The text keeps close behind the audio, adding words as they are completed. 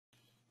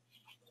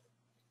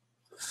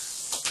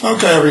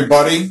Okay,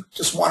 everybody.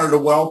 Just wanted to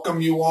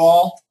welcome you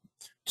all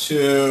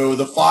to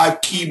the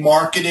 5 key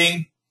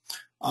marketing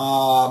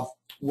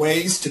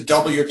ways to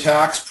double your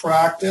tax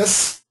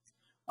practice.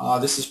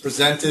 This is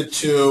presented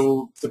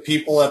to the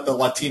people at the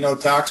Latino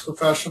Tax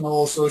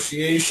Professional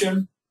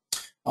Association.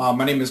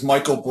 My name is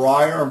Michael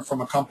Breyer. I'm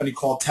from a company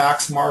called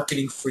Tax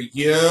Marketing for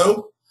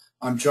You.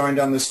 I'm joined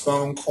on this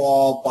phone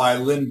call by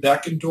Lynn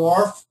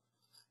Beckendorf.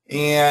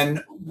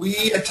 And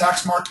we at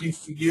Tax Marketing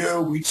for You,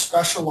 we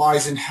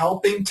specialize in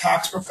helping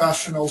tax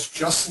professionals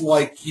just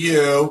like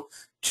you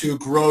to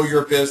grow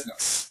your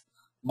business.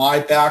 My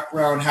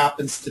background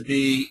happens to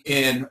be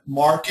in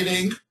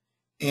marketing,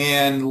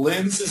 and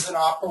Lynn's is in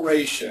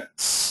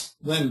operations.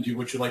 Lynn,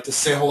 would you like to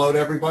say hello to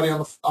everybody on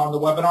the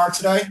webinar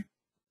today?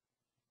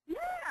 Yeah,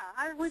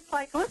 I was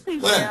like listening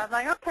to Lynn. you. I was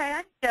like, okay,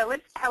 I know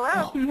it.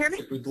 Hello, can you hear me? I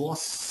think we've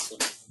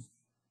lost.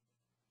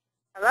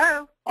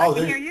 Hello, I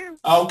can hear you.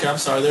 Oh, okay, I'm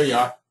sorry. There you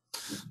are.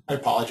 I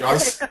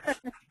apologize. I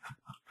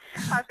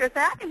was going to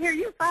say, I can hear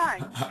you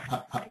fine.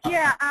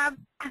 Yeah,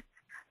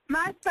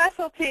 my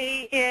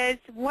specialty is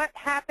what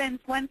happens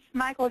once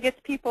Michael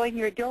gets people in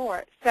your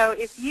door. So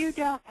if you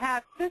don't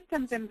have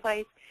systems in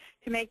place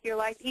to make your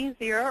life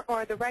easier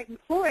or the right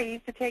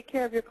employees to take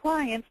care of your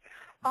clients,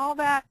 all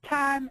that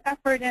time,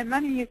 effort, and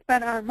money you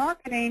spent on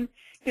marketing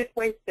is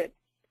wasted.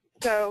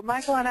 So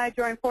Michael and I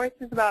joined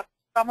forces about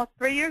almost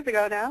 3 years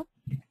ago now,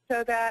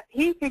 so that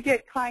he can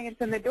get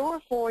clients in the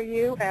door for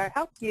you,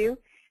 help you,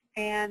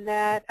 and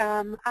that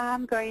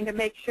I'm going to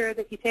make sure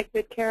that you take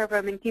good care of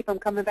them and keep them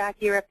coming back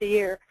year after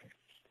year.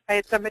 I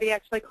had somebody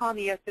actually call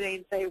me yesterday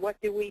and say, what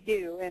do we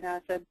do? And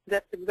I said,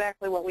 that's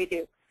exactly what we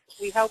do.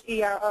 We help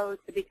EROs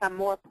to become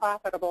more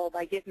profitable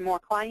by getting more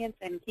clients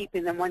and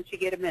keeping them once you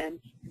get them in.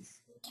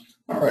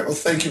 All right, well,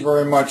 thank you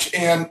very much.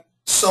 And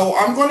so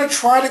I'm going to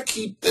try to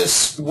keep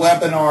this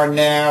webinar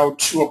now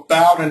to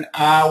about an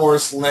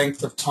hour's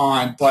length of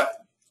time, but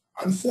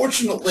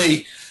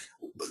unfortunately,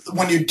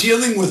 when you're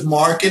dealing with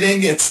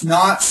marketing, it's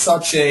not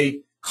such a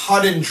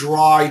cut and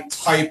dry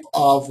type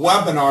of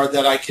webinar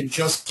that I can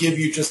just give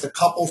you just a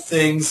couple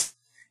things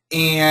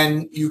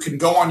and you can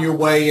go on your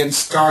way and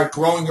start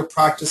growing your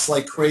practice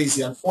like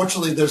crazy.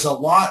 Unfortunately, there's a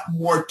lot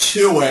more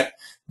to it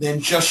than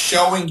just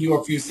showing you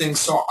a few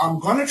things. So I'm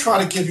going to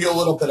try to give you a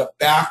little bit of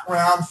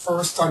background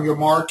first on your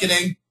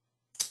marketing,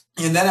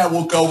 and then I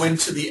will go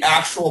into the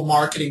actual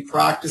marketing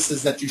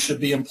practices that you should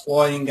be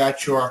employing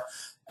at your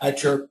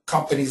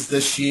companies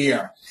this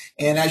year.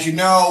 And as you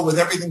know, with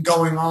everything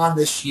going on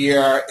this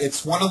year,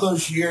 it's one of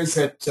those years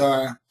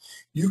that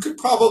you could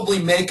probably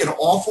make an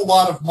awful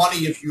lot of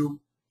money if you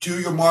do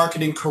your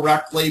marketing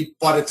correctly,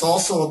 but it's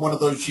also one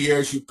of those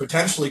years you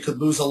potentially could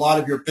lose a lot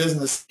of your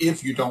business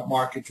if you don't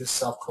market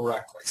yourself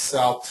correctly.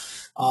 So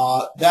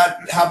that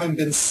having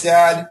been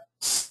said,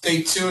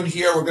 stay tuned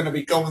here. We're going to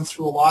be going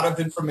through a lot of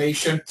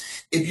information.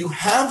 If you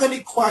have any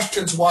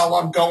questions while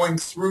I'm going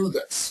through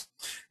this,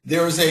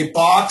 there is a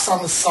box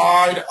on the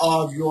side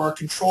of your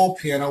control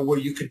panel where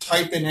you can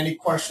type in any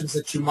questions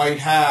that you might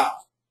have.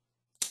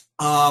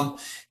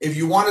 If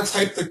you want to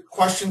type the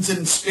questions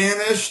in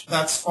Spanish,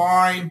 that's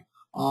fine.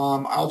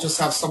 I'll just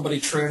have somebody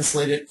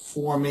translate it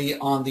for me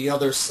on the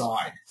other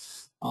side.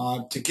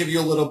 To give you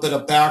a little bit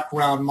of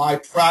background, my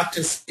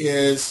practice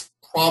is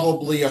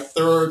probably a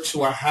third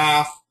to a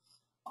half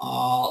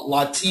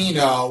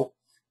Latino.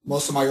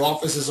 Most of my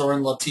offices are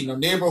in Latino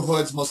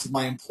neighborhoods. Most of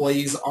my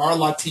employees are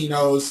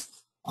Latinos.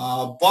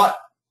 But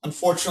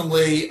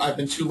unfortunately, I've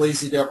been too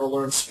lazy to ever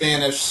learn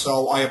Spanish,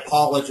 so I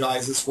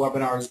apologize. This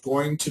webinar is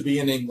going to be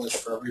in English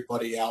for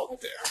everybody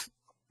out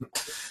there.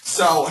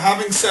 So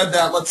having said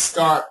that, let's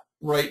start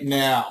right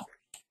now.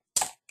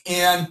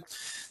 And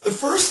the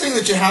first thing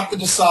that you have to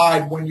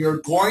decide when you're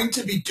going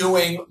to be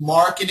doing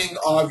marketing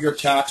of your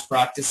tax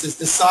practice is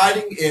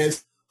deciding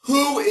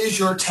who is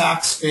your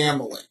tax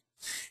family.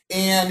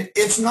 And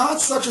it's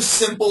not such a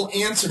simple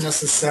answer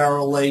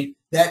necessarily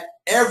that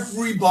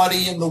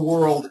everybody in the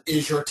world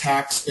is your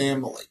tax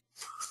family.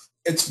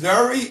 It's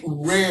very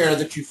rare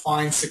that you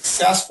find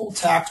successful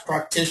tax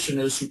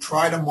practitioners who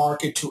try to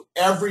market to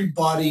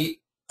everybody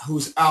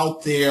who's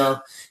out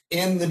there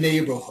in the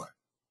neighborhood.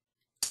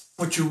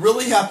 What you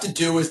really have to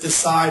do is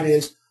decide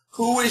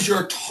who is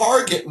your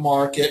target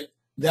market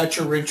that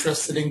you're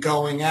interested in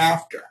going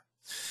after.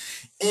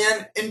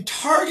 And in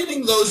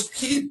targeting those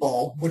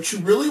people, what you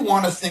really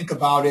want to think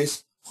about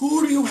is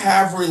who do you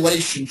have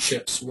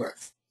relationships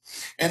with?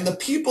 And the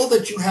people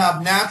that you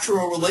have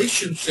natural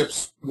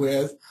relationships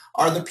with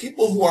are the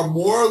people who are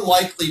more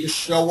likely to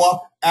show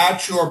up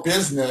at your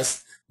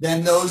business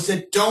than those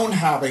that don't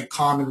have a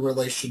common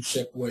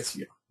relationship with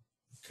you.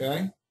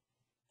 Okay?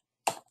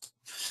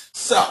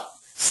 So,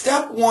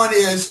 step one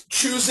is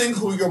choosing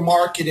who your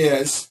market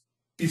is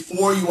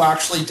before you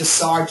actually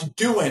decide to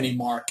do any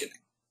marketing.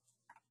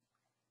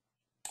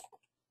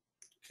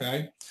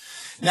 Okay?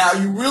 Now,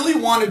 you really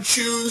want to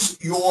choose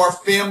your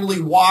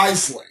family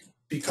wisely,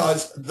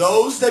 because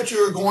those that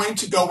you're going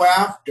to go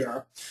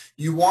after,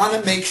 you want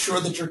to make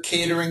sure that you're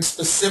catering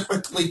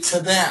specifically to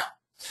them.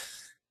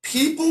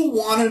 People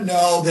want to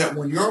know that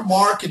when you're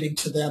marketing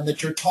to them,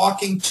 that you're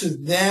talking to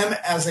them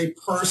as a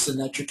person,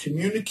 that you're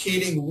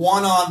communicating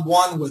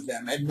one-on-one with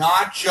them and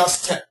not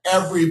just to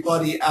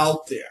everybody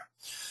out there.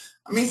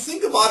 I mean,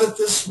 think about it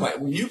this way.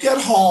 When you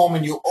get home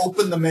and you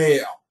open the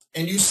mail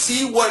and you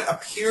see what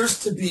appears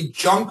to be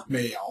junk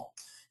mail,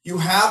 you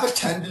have a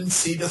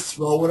tendency to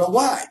throw it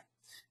away.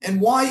 And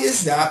why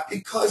is that?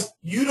 Because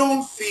you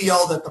don't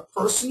feel that the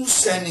person who's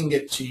sending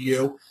it to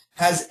you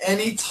has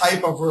any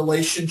type of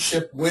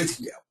relationship with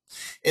you.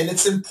 And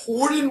it's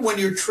important when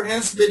you're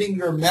transmitting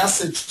your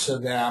message to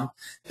them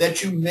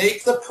that you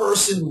make the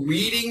person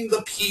reading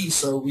the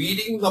piece or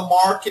reading the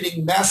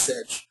marketing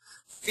message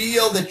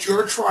feel that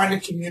you're trying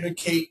to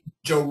communicate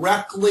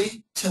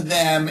directly to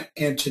them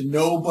and to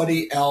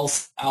nobody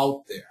else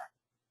out there.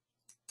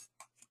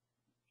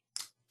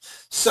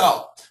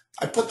 So,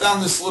 I put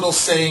down this little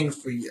saying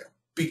for you.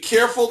 Be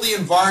careful the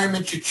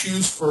environment you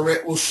choose for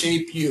it will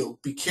shape you.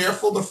 Be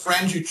careful the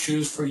friends you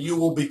choose for you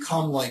will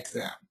become like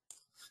them.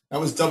 That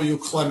was W.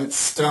 Clement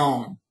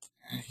Stone,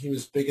 and he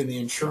was big in the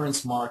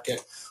insurance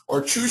market.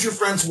 Or choose your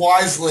friends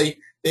wisely,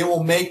 they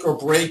will make or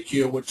break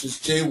you, which is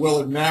J.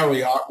 Willard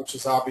Marriott, which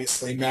is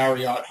obviously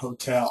Marriott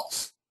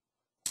Hotels.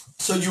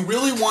 So you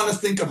really want to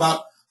think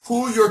about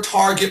who your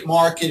target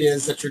market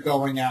is that you're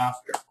going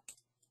after.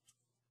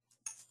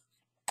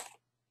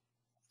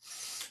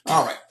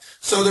 All right,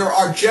 so there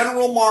are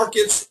general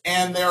markets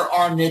and there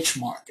are niche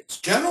markets.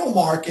 General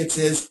markets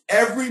is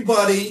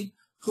everybody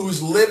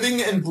who's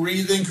living and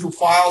breathing who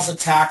files a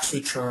tax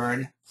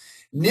return.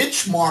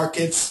 Niche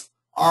markets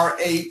are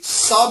a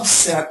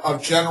subset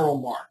of general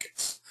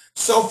markets.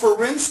 So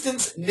for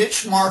instance,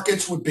 niche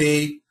markets would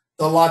be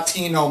the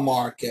Latino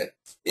market.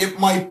 It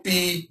might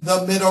be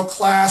the middle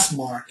class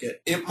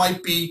market. It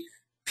might be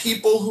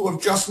people who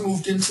have just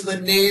moved into the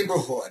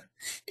neighborhood.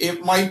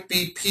 It might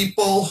be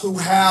people who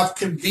have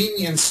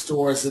convenience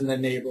stores in the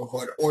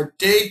neighborhood or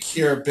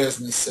daycare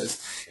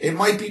businesses. It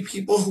might be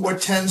people who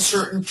attend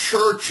certain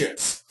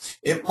churches.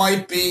 It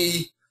might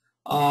be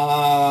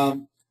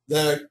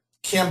the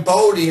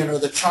Cambodian or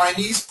the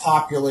Chinese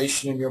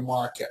population in your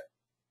market.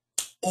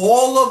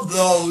 All of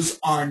those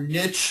are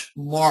niche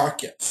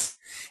markets.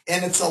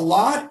 And it's a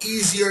lot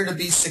easier to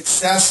be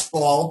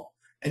successful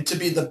and to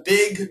be the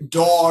big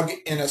dog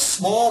in a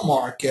small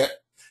market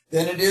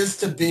than it is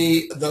to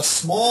be the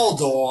small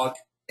dog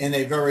in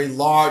a very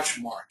large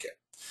market.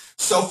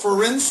 So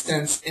for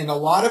instance, in a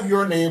lot of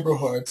your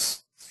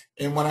neighborhoods,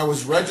 and when I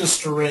was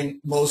registering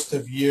most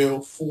of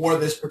you for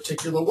this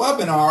particular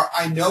webinar,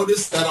 I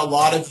noticed that a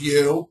lot of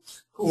you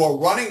who are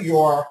running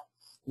your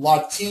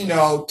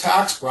Latino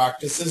tax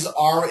practices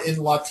are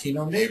in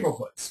Latino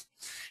neighborhoods.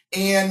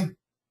 And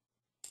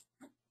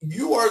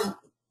you are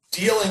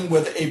dealing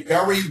with a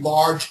very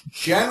large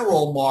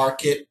general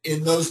market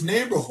in those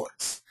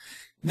neighborhoods.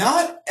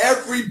 Not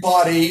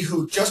everybody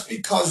who, just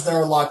because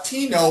they're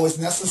Latino, is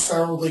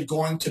necessarily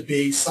going to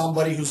be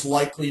somebody who's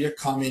likely to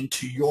come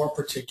into your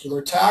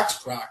particular tax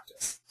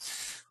practice.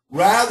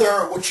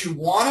 Rather, what you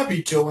want to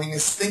be doing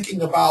is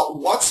thinking about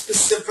what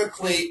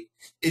specifically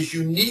is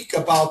unique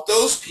about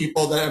those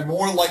people that are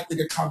more likely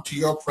to come to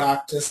your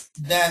practice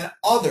than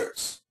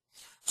others.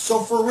 So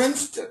for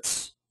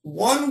instance,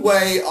 one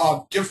way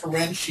of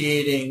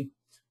differentiating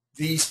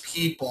these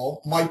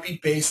people might be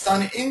based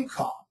on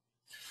income.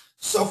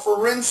 So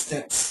for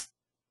instance,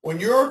 when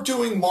you're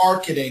doing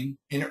marketing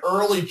in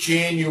early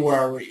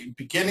January and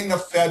beginning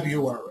of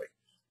February,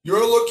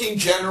 you're looking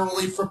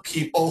generally for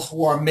people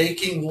who are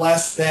making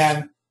less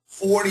than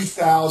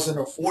 $40,000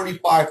 or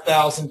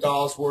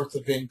 $45,000 worth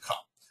of income.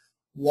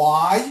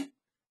 Why?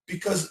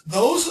 Because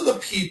those are the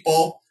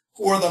people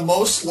who are the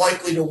most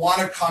likely to want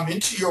to come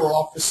into your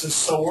offices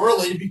so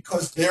early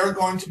because they're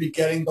going to be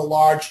getting the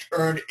large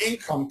earned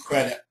income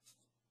credit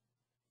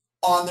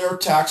on their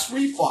tax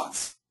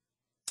refunds.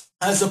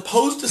 As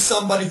opposed to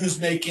somebody who's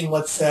making,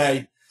 let's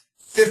say,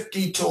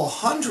 $50,000 to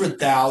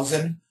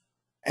 $100,000,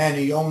 and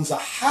he owns a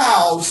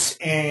house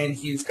and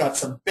he's got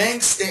some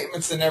bank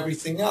statements and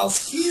everything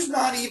else, he's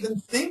not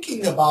even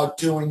thinking about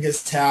doing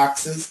his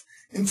taxes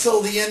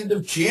until the end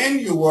of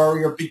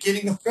January or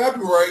beginning of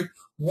February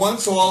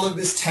once all of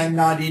his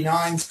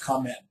 1099s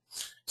come in.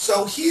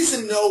 So he's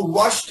in no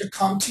rush to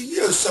come to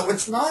you. So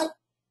it's not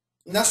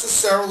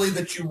necessarily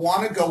that you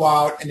want to go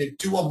out and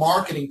do a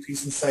marketing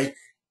piece and say,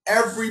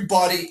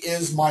 everybody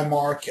is my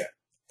market.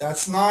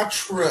 That's not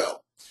true.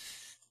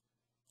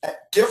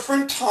 At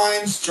different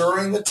times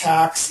during the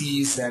tax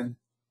season,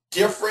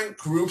 different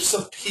groups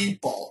of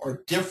people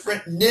or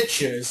different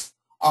niches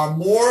are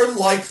more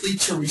likely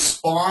to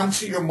respond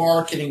to your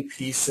marketing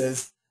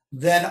pieces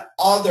than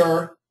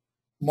other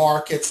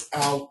markets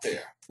out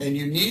there. And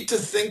you need to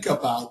think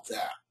about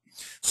that.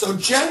 So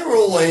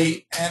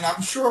generally, and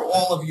I'm sure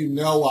all of you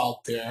know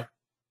out there,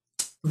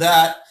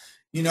 that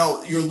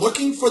you're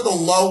looking for the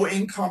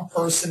low-income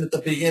person at the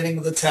beginning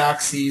of the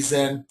tax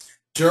season.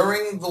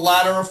 During the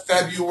latter of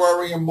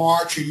February and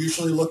March, you're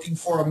usually looking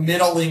for a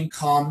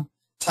middle-income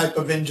type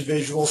of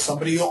individual,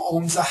 somebody who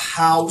owns a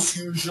house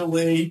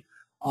usually,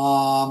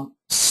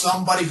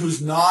 somebody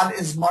who's not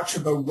as much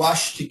of a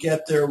rush to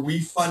get their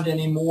refund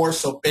anymore,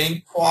 so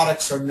bank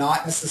products are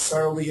not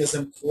necessarily as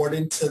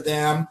important to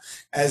them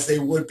as they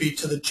would be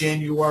to the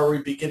January,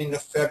 beginning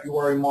of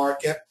February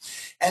market.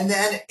 And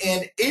then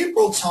in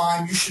April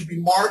time, you should be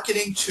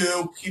marketing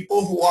to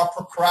people who are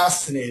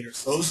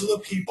procrastinators. Those are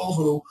the people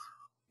who,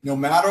 no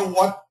matter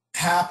what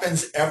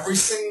happens every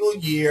single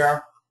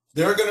year,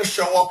 they're going to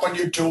show up on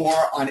your door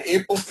on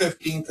April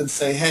 15th and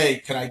say,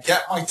 hey, can I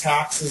get my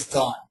taxes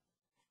done?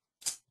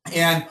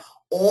 And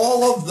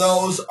all of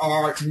those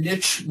are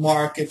niche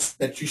markets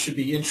that you should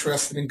be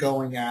interested in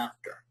going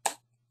after.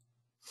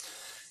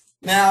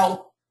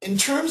 Now, in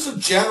terms of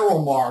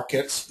general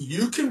markets,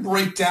 you can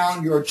break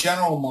down your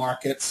general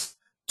markets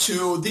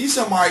to, these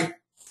are my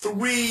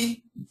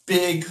three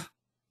big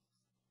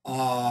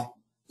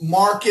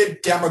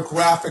market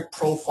demographic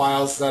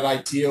profiles that I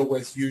deal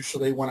with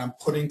usually when I'm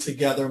putting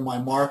together my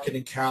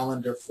marketing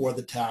calendar for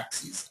the tax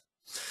season.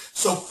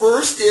 So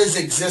first is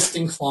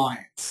existing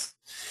clients.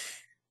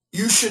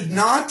 You should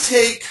not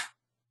take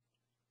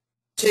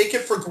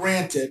it for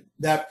granted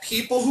that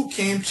people who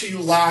came to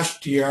you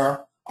last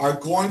year are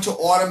going to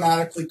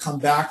automatically come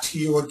back to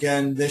you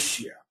again this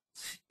year.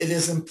 It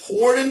is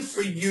important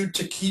for you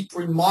to keep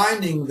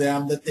reminding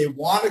them that they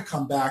want to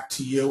come back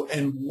to you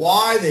and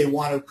why they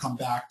want to come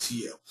back to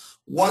you.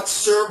 What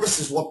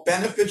services, what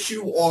benefits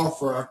you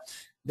offer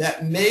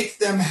that make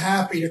them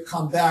happy to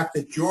come back,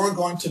 that you're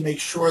going to make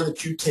sure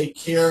that you take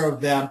care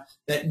of them,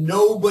 that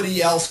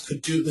nobody else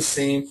could do the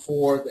same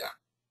for them.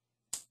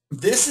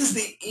 This is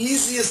the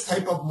easiest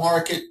type of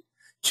market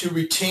to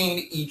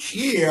retain each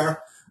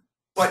year,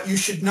 but you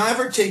should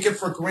never take it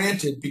for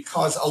granted,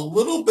 because a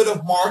little bit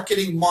of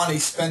marketing money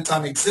spent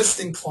on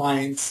existing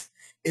clients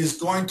is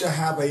going to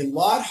have a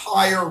lot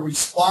higher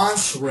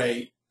response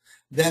rate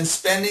than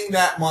spending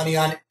that money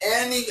on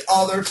any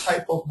other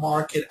type of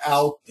market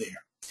out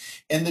there.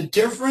 And the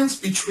difference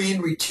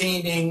between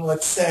retaining,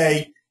 let's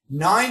say,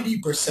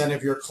 90%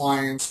 of your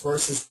clients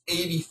versus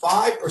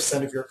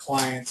 85% of your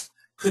clients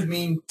could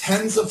mean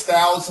tens of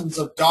thousands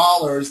of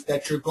dollars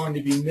that you're going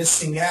to be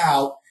missing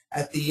out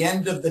at the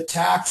end of the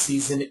tax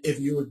season if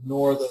you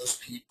ignore those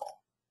people.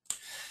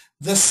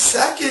 The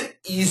second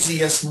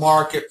easiest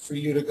market for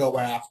you to go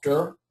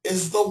after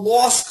is the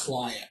lost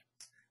client.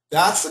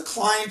 That's a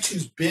client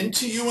who's been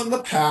to you in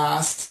the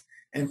past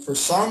and for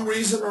some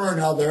reason or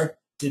another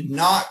did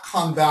not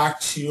come back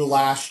to you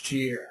last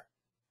year.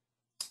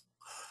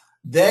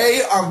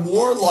 They are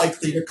more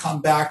likely to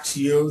come back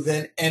to you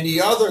than any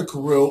other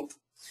group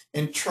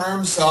in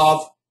terms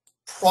of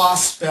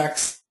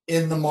prospects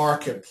in the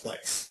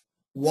marketplace.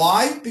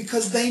 Why?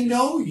 Because they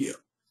know you.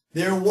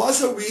 There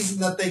was a reason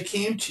that they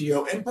came to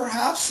you, and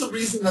perhaps the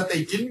reason that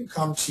they didn't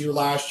come to you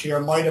last year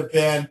might have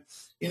been,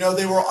 you know,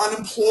 they were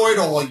unemployed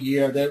all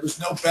year. There was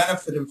no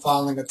benefit in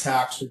filing a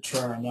tax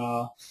return.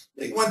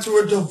 They went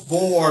through a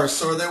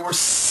divorce, or they were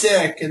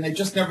sick and they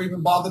just never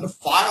even bothered to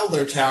file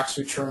their tax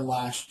return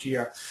last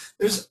year.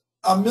 There's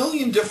a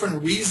million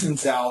different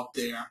reasons out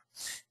there.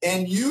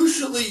 And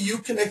usually you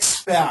can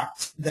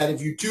expect that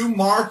if you do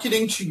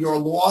marketing to your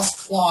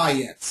lost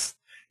clients,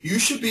 you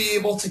should be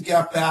able to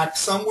get back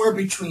somewhere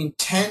between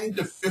 10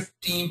 to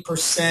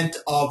 15%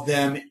 of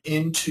them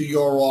into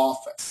your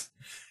office.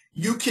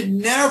 You can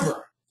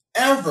never,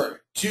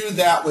 ever do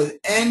that with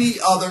any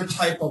other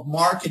type of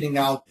marketing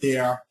out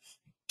there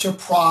to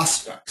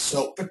prospects.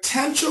 So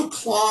potential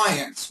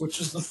clients,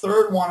 which is the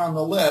third one on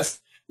the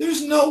list,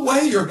 there's no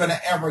way you're going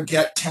to ever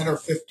get 10 or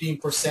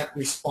 15%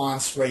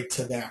 response rate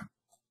to them.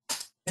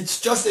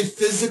 It's just a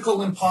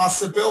physical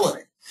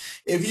impossibility.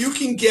 If you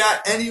can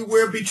get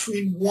anywhere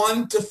between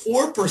 1 to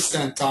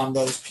 4% on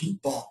those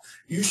people,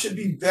 you should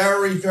be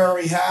very,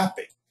 very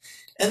happy.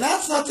 And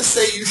that's not to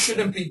say you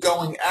shouldn't be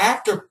going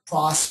after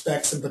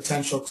prospects and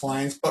potential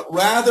clients, but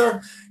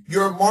rather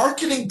your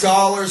marketing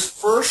dollars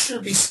first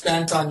should be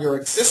spent on your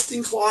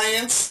existing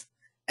clients,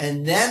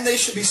 and then they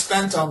should be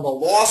spent on the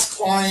lost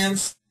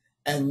clients,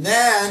 and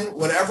then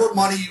whatever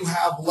money you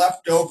have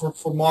left over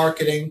for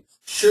marketing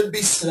should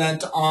be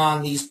spent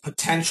on these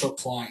potential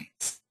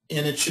clients.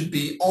 And it should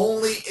be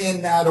only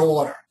in that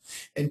order.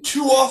 And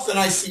too often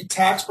I see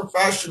tax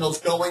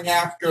professionals going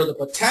after the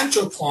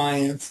potential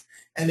clients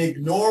and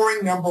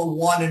ignoring number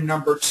one and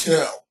number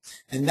two.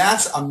 And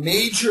that's a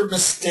major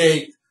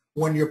mistake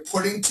when you're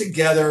putting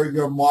together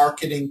your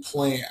marketing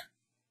plan.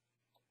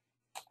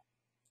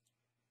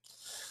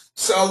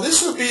 So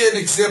this would be an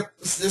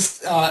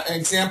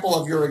example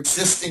of your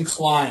existing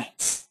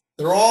clients.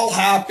 They're all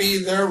happy,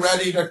 they're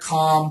ready to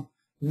come,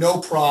 no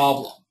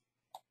problem.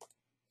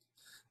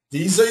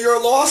 These are your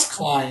lost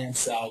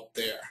clients out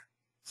there.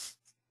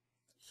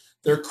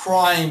 They're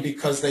crying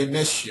because they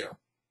miss you.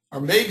 Or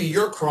maybe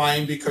you're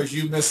crying because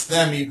you miss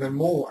them even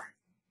more.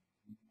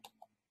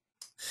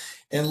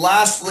 And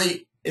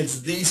lastly,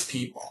 it's these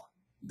people.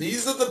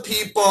 These are the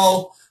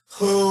people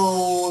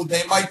who,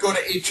 they might go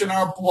to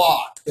H&R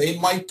Block. They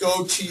might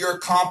go to your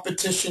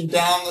competition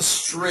down the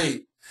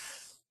street.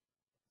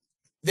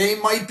 They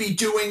might be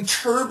doing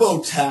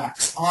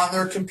TurboTax on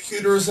their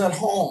computers at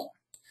home.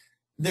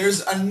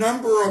 There's a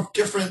number of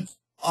different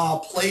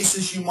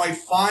places you might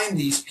find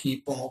these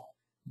people,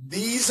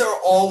 these are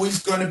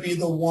always going to be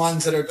the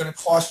ones that are going to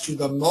cost you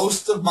the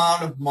most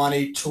amount of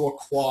money to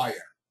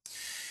acquire.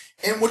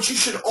 And what you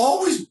should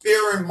always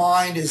bear in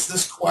mind is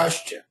this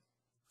question: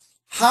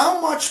 how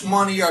much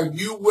money are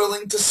you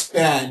willing to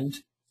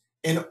spend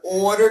in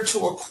order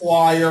to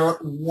acquire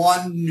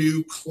one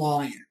new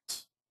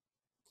client?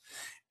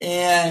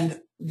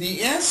 And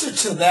the answer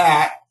to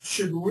that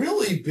should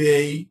really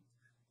be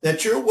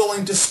that you're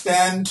willing to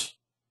spend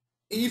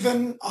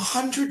even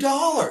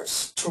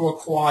 $100 to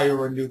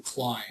acquire a new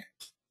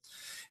client.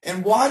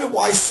 And why do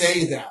I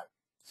say that?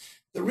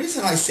 The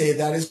reason I say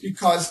that is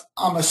because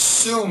I'm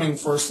assuming,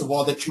 first of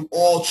all, that you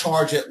all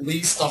charge at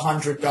least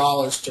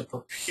 $100 to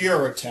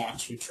prepare a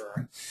tax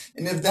return.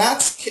 And if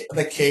that's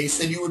the case,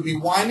 then you would be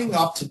winding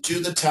up to do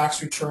the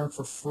tax return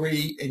for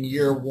free in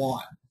year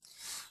one.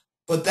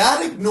 But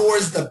that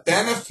ignores the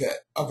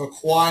benefit of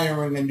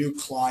acquiring a new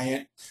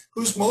client,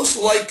 who's most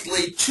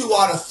likely 2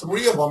 out of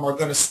 3 of them are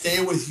going to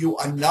stay with you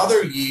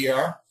another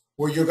year,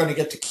 where you're going to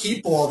get to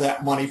keep all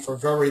that money for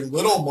very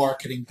little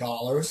marketing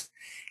dollars,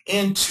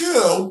 and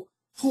 2,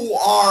 who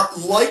are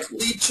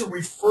likely to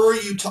refer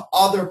you to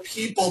other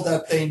people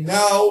that they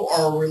know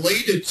are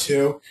related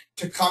to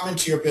come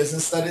into your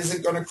business. That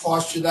isn't going to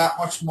cost you that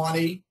much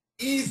money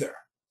either.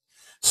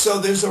 So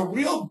there's a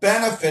real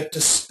benefit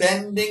to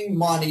spending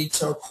money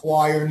to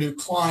acquire new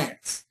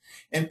clients.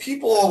 And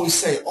people always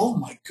say, oh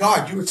my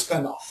God, you would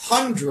spend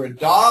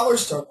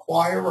 $100 to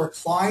acquire a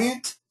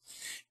client?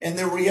 And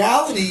the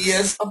reality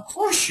is, of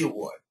course you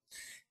would.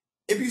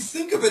 If you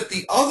think of it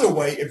the other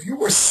way, if you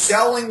were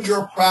selling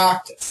your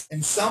practice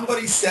and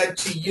somebody said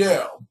to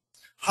you,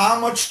 how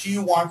much do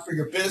you want for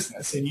your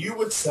business? And you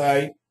would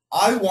say,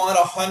 I want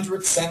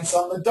 100 cents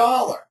on the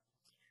dollar.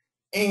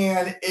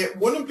 And it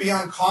wouldn't be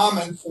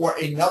uncommon for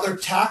another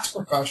tax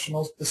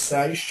professional to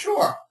say,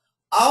 sure,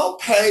 I'll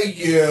pay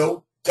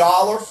you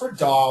dollar for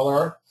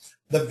dollar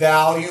the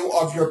value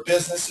of your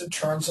business in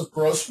terms of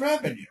gross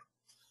revenue.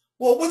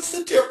 Well, what's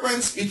the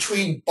difference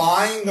between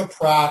buying a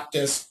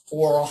practice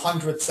for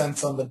 100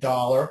 cents on the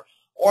dollar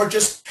or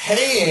just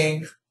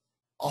paying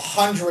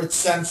 100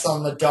 cents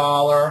on the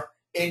dollar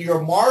in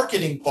your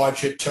marketing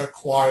budget to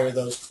acquire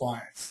those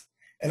clients?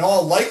 In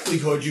all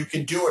likelihood, you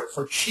can do it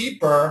for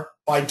cheaper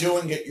by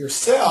doing it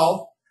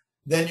yourself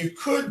than you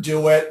could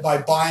do it by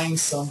buying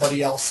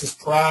somebody else's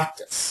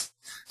practice.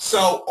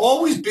 So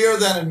always bear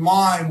that in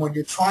mind when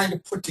you're trying to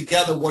put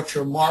together what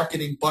your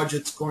marketing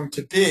budget's going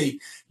to be.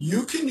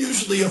 You can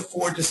usually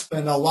afford to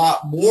spend a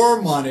lot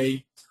more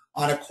money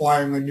on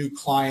acquiring a new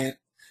client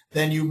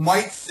than you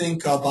might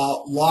think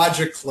about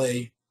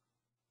logically.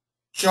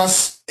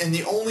 And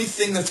the only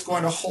thing that's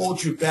going to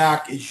hold you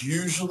back is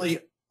usually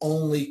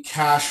only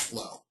cash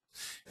flow,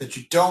 that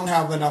you don't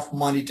have enough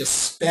money to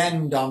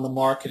spend on the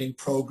marketing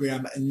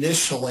program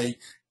initially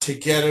to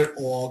get it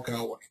all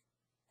going.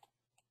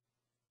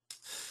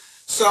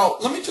 So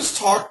let me just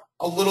talk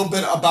a little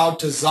bit about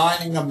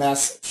designing a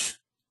message.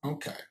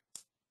 Okay.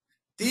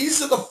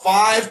 These are the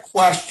 5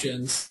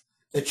 questions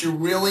that you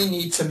really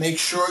need to make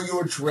sure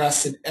you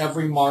address in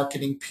every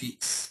marketing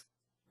piece.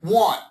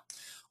 1,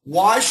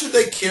 why should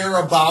they care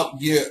about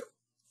you?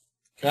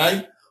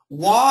 Okay.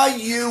 Why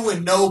you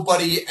and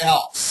nobody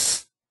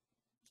else?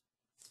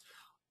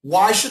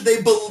 Why should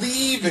they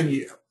believe in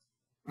you?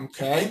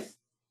 Okay.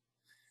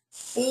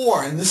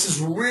 4, and this is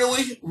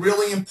really,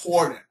 really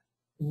important.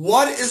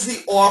 What is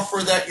the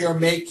offer that you're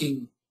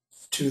making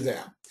to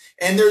them?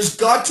 And there's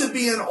got to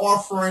be an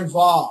offer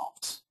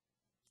involved.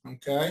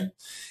 Okay?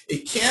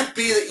 It can't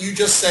be that you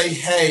just say,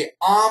 hey,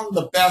 I'm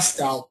the best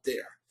out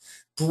there.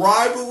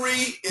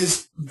 Bribery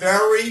is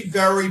very,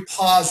 very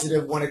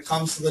positive when it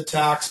comes to the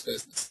tax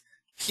business.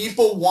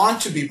 People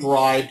want to be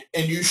bribed,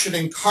 and you should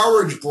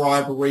encourage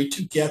bribery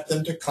to get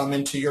them to come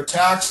into your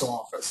tax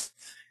office.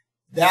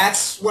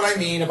 That's what I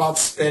mean about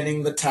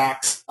spending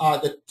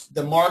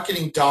the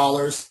marketing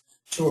dollars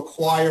to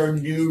acquire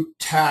new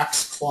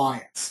tax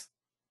clients.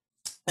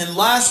 And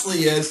lastly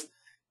is,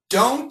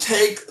 don't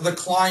take the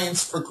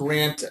clients for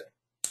granted.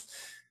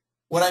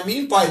 What I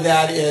mean by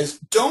that is,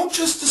 don't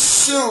just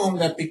assume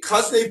that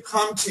because they've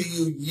come to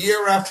you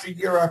year after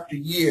year after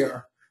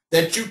year,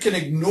 that you can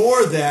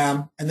ignore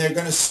them and they're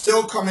going to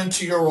still come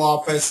into your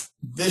office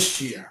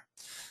this year.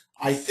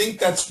 I think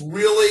that's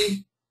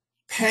really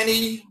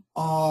penny,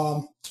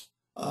 what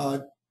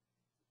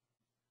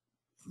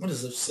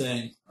is it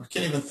saying? I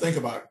can't even think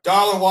about it.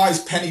 Dollar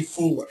wise, penny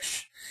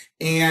foolish.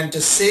 And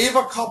to save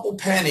a couple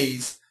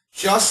pennies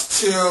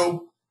just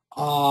on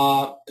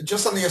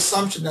the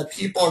assumption that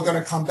people are going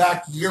to come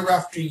back year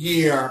after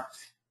year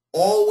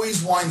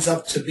always winds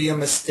up to be a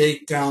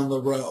mistake down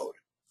the road.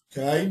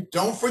 Okay?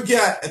 Don't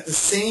forget, at the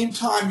same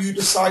time you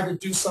decide to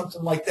do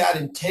something like that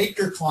and take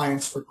your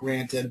clients for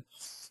granted,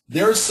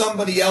 there's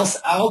somebody else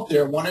out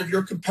there, one of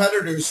your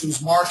competitors,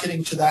 who's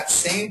marketing to that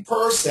same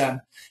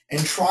person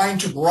and trying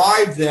to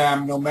bribe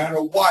them no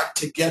matter what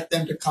to get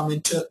them to come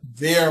into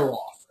their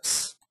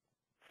office.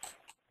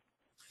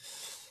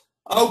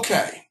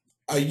 Okay,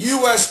 a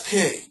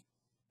USP,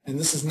 and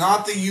this is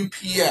not the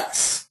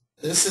UPS.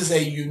 This is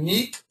a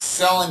unique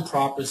selling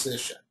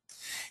proposition.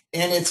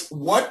 And it's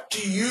what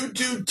do you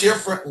do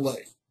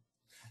differently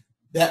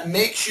that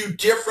makes you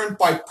different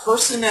by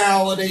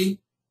personality,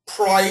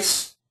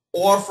 price,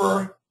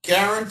 offer,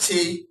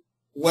 guarantee,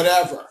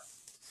 whatever.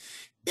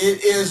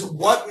 It is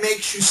what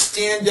makes you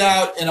stand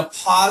out in a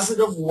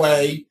positive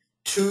way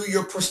to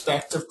your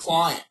prospective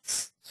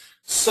clients.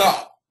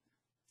 So,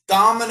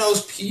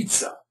 Domino's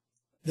Pizza,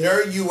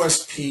 their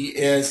USP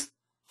is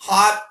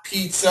hot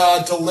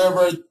pizza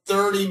delivered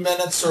 30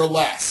 minutes or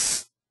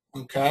less,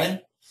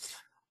 okay?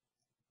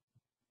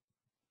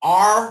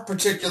 Our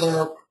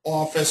particular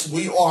office,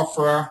 we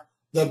offer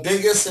the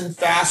biggest and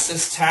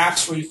fastest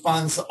tax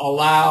refunds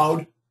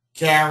allowed,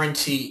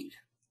 guaranteed,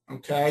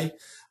 okay?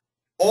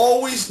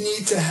 Always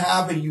need to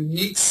have a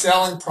unique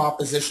selling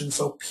proposition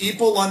so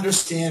people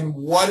understand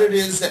what it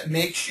is that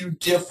makes you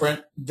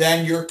different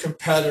than your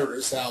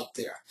competitors out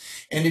there.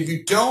 And if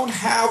you don't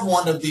have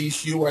one of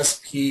these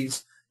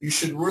USPs, you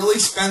should really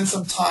spend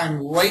some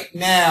time right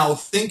now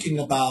thinking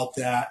about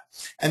that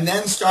and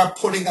then start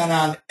putting it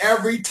on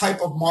every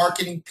type of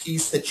marketing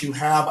piece that you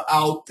have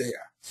out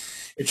there.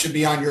 It should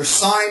be on your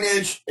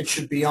signage. It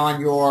should be on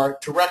your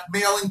direct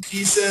mailing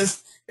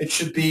pieces. It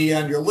should be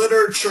on your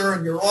literature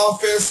in your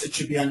office. It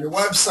should be on your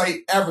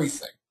website,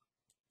 everything.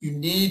 You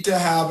need to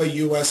have a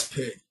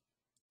USP.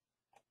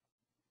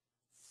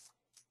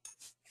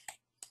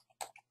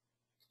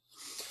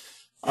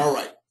 All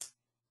right.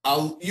 A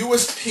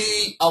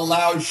USP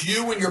allows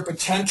you and your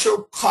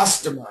potential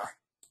customer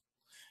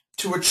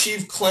to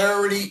achieve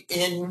clarity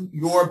in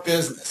your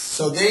business.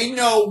 So they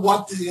know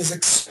what is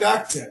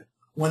expected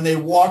when they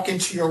walk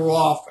into your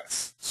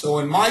office. So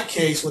in my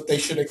case, what they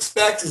should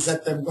expect is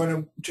that they're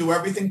going to do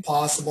everything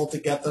possible to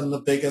get them the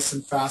biggest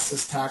and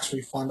fastest tax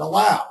refund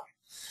allowed.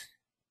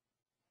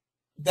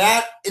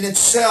 That in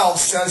itself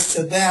says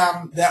to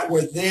them that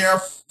we're there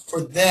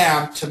for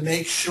them to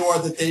make sure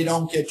that they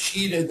don't get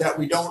cheated, that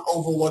we don't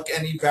overlook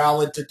any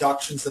valid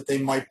deductions that they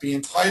might be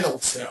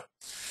entitled to.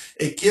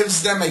 It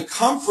gives them a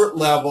comfort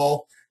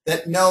level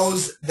that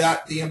knows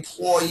that the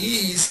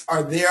employees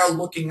are there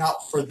looking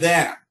out for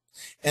them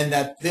and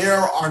that they're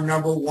our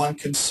number one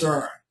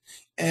concern.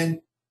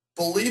 And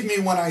believe me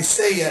when I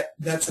say it,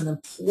 that's an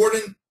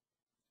important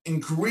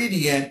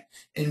ingredient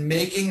in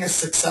making a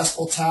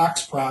successful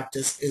tax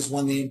practice is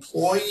when the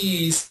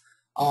employees,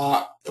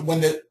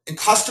 when the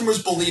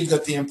customers believe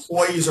that the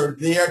employees are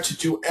there to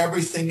do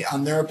everything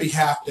on their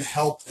behalf to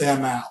help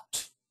them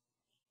out.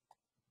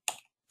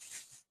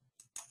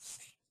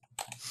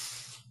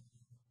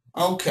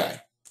 Okay.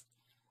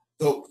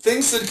 The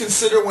things to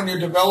consider when you're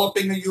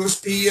developing a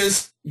USP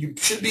is you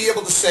should be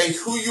able to say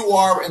who you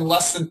are in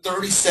less than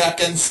 30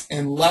 seconds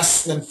and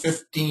less than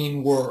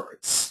 15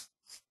 words.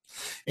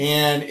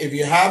 And if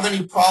you have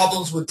any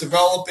problems with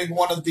developing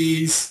one of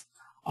these,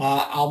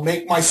 I'll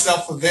make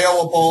myself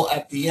available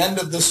at the end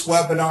of this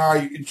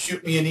webinar. You can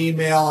shoot me an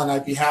email and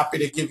I'd be happy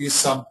to give you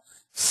some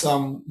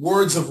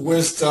words of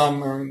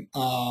wisdom or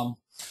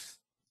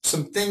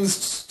some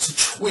things to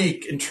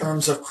tweak in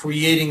terms of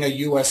creating a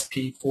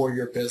USP for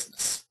your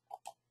business.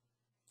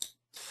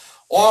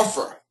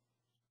 Offer.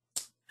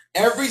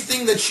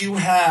 Everything that you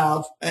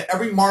have,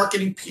 every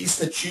marketing piece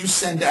that you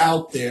send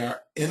out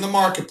there in the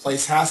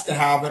marketplace has to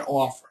have an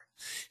offer.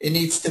 It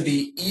needs to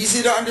be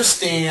easy to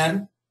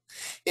understand.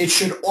 It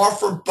should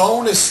offer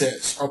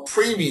bonuses or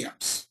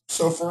premiums.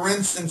 So for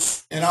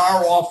instance, in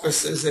our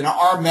offices, in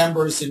our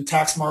members in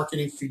Tax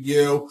Marketing for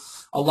You,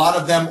 a lot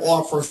of them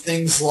offer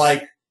things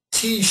like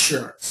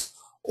T-shirts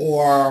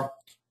or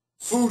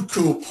food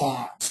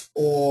coupons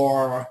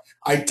or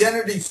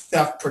identity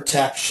theft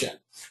protection.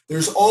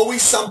 There's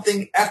always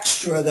something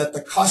extra that the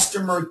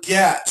customer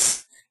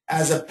gets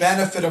as a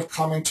benefit of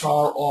coming to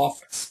our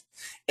office.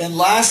 And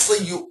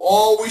lastly, you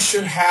always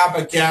should have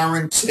a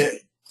guarantee.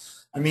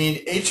 I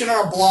mean,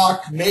 H&R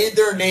Block made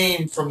their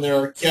name from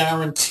their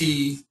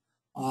guarantee.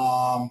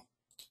 I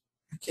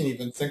can't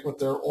even think what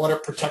their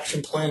audit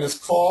protection plan is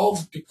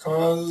called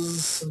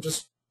because I'm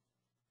just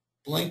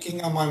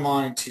blanking on my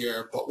mind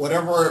here. But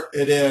whatever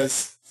it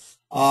is,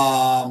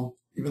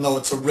 even though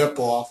it's a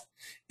ripoff,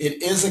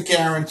 it is a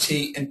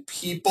guarantee, and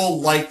people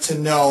like to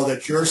know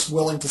that you're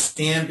willing to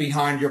stand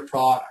behind your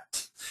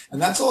product. And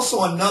that's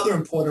also another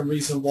important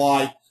reason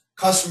why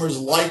customers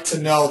like to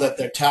know that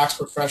their tax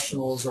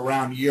professional is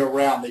around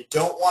year-round. They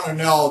don't want to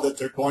know that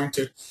they're going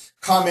to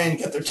come in,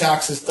 get their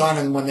taxes done,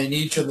 and when they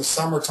need you in the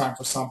summertime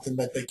for something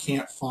that they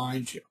can't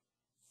find you.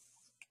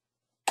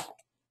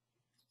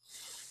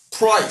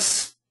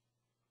 Price.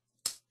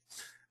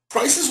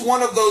 Price is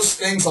one of those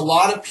things a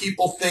lot of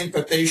people think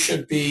that they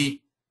should be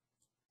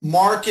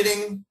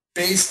marketing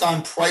based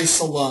on price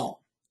alone.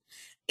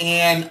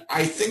 And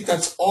I think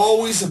that's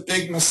always a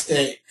big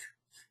mistake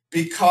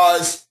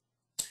because,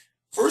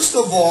 first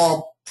of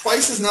all,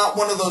 price is not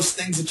one of those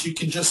things that you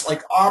can just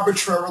like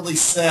arbitrarily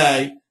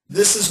say,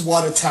 this is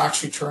what a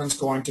tax return is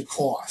going to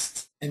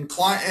cost. And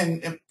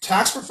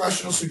tax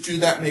professionals who do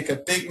that make a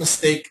big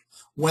mistake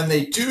when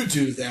they do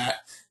that.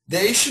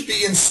 They should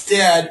be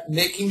instead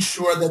making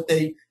sure that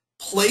they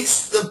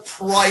place the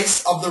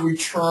price of the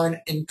return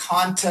in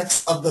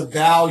context of the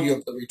value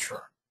of the return.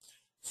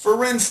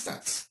 For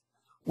instance,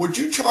 would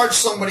you charge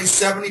somebody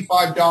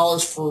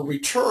 $75 for a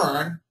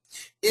return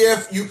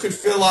if you could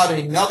fill out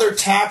another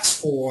tax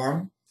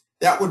form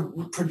that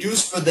would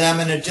produce for them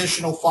an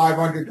additional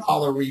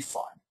 $500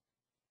 refund?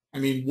 I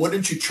mean,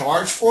 wouldn't you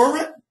charge for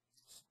it?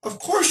 Of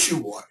course you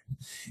would.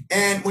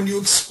 And when you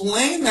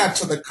explain that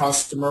to the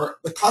customer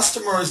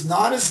is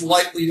not as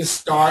likely to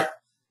start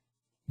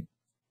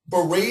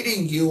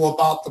berating you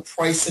about the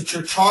price that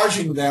you're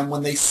charging them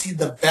when they see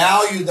the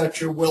value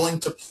that you're willing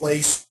to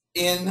place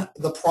in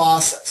the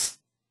process.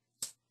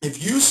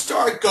 If you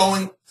start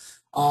going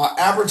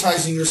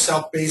advertising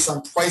yourself based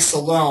on price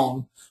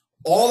alone,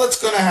 all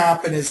that's going to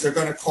happen is they're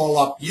going to call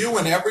up you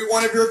and every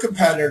one of your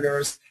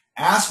competitors,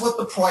 ask what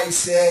the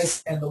price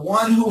is, and the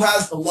one who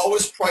has the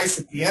lowest price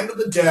at the end of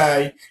the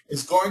day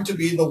is going to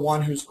be the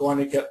one who's going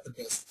to get the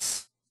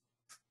business.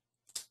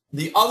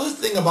 The other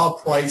thing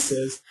about price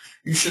is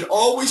you should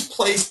always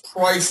place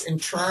price in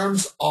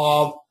terms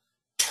of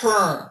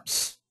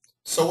terms.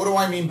 So what do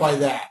I mean by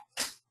that?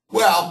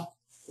 Well,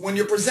 when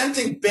you're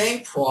presenting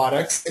bank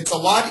products, it's a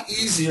lot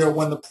easier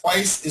when the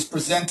price is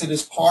presented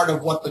as part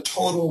of what the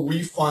total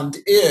refund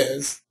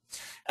is,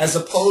 as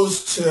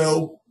opposed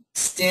to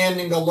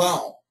standing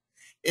alone.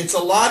 It's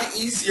a lot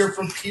easier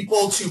for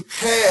people to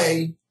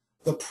pay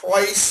the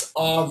price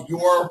of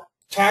your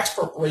tax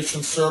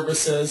preparation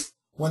services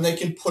when they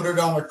can put it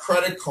on a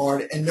credit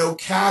card and no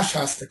cash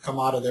has to come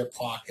out of their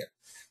pocket.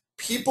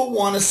 People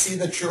want to see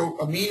that you're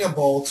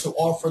amenable to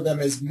offer them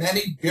as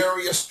many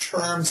various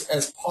terms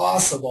as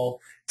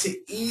possible to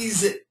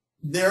ease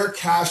their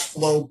cash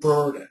flow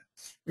burden.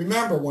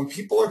 Remember, when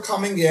people are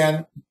coming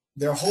in,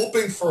 they're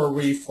hoping for a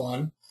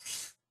refund.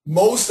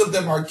 Most of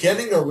them are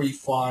getting a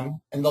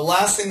refund, and the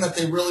last thing that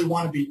they really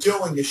want to be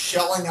doing is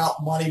shelling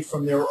out money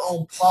from their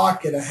own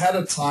pocket ahead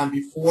of time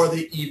before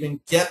they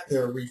even get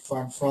their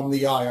refund from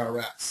the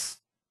IRS.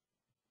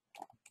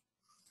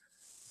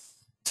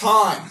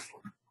 Time.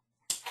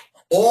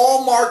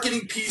 All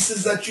marketing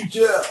pieces that you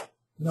do,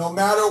 no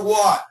matter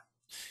what,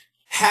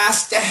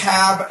 has to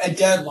have a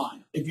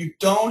deadline. If you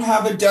don't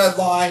have a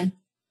deadline,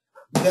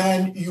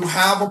 then you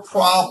have a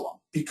problem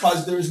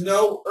because there's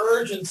no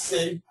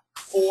urgency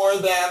for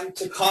them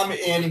to come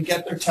in and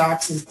get their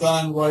taxes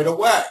done right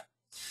away.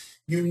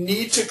 You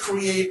need to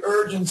create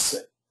urgency.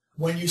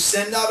 When you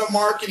send out a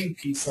marketing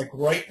piece, like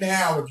right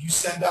now, if you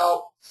send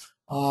out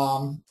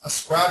a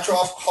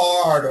scratch-off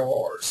card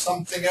or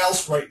something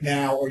else right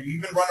now, or you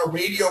even run a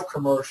radio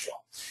commercial,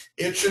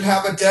 it should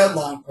have a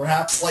deadline,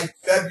 perhaps like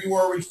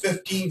February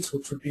 15th,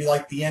 which would be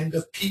like the end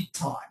of peak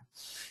time.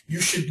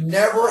 You should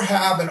never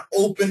have an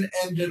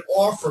open-ended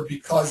offer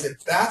because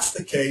if that's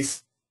the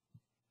case,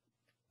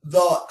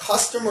 the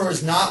customer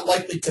is not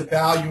likely to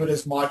value it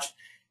as much,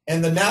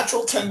 and the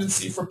natural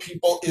tendency for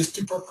people is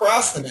to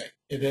procrastinate.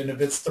 And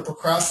if it's to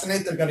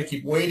procrastinate, they're going to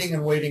keep waiting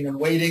and waiting and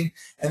waiting,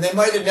 and they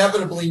might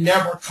inevitably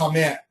never come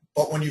in.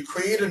 But when you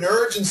create an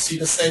urgency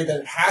to say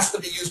that it has to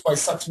be used by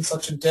such and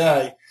such a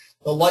day,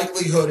 the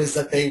likelihood is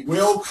that they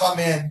will come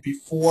in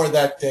before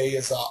that day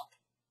is up.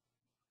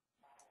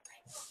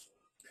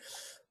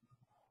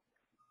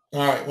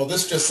 All right, well,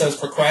 this just says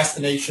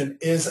procrastination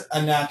is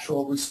a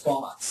natural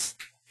response.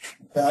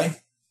 Okay?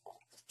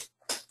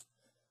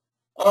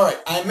 All right,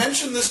 I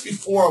mentioned this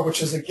before,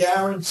 which is a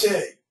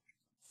guarantee.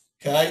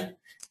 Okay?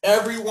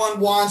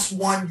 Everyone wants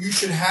one. You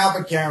should have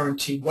a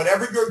guarantee.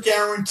 Whatever your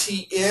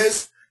guarantee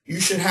is, you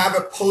should have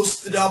it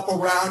posted up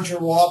around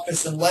your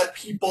office and let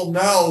people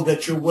know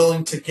that you're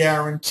willing to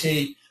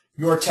guarantee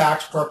your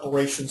tax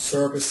preparation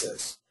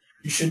services.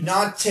 You should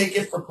not take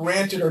it for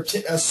granted or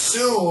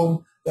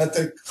assume that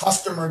the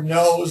customer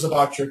knows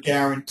about your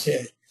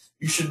guarantee.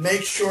 You should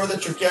make sure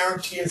that your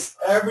guarantee is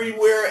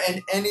everywhere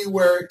and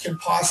anywhere it can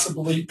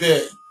possibly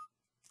be.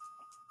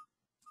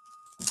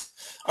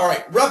 All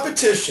right,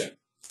 repetition.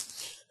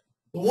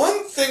 The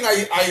one thing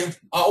I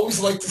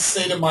always like to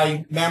say to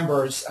my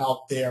members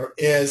out there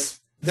is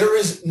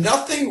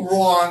nothing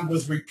wrong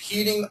with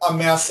repeating a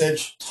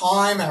message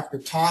time after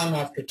time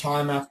after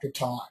time after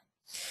time.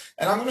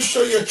 And I'm going to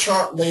show you a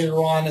chart later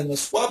on in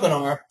this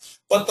webinar,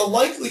 but the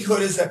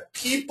likelihood is that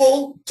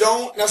people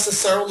don't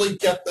necessarily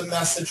get the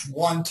message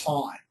one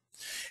time.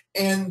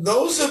 And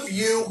those of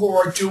you who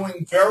are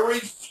doing very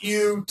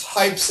few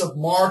types of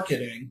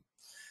marketing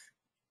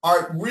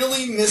are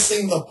really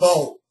missing the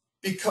boat,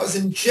 because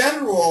in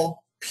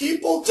general,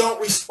 people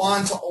don't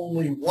respond to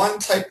only one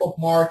type of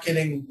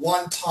marketing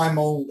one time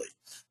only.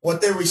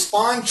 What they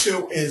respond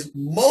to is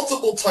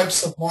multiple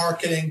types of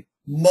marketing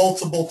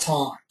multiple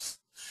times.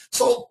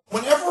 So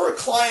whenever a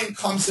client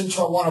comes into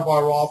one of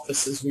our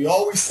offices, we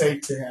always say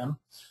to him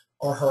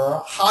or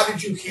her, how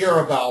did you hear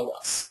about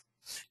us?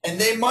 And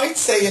they might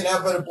say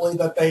inevitably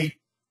that they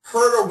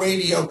heard a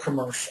radio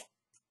commercial.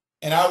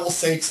 And I will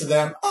say to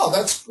them, oh,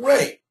 that's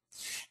great.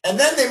 And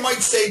then they might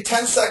say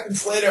 10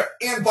 seconds later,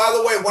 and by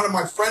the way, one of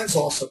my friends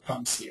also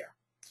comes here.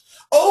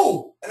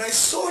 Oh, and I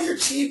saw your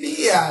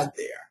TV ad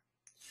there.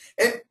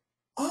 And,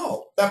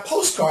 oh, that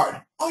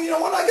postcard. Oh, you know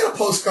what? I get a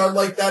postcard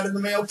like that in the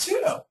mail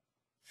too.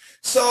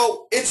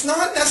 So it's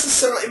not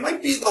necessarily, it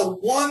might be the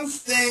one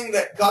thing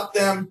that got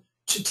them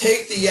to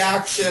take the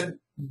action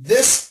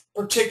this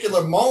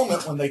particular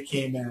moment when they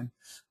came in,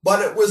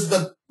 but it was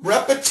the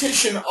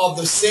repetition of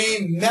the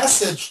same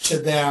message to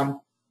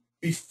them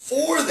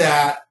before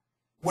that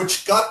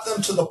which got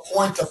them to the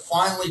point to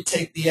finally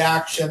take the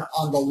action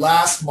on the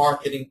last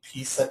marketing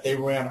piece that they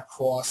ran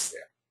across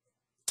there.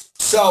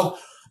 So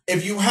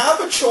if you have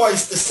a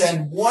choice to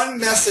send one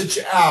message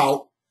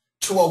out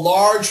to a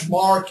large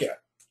market,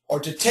 or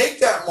to take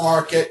that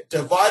market,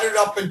 divide it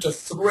up into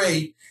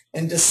three,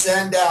 and to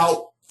send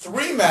out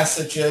 3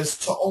 messages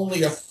to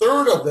only a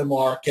third of the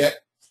market,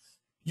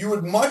 you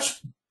would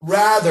much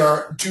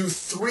rather do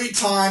 3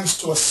 times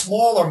to a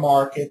smaller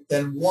market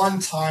than 1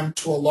 time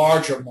to a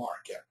larger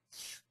market,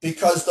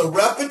 because the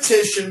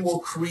repetition will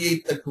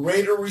create the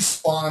greater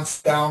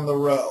response down the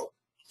road.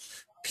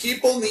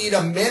 People need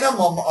a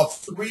minimum of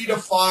 3 to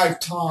 5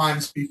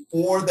 times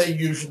before they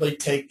usually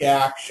take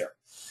action.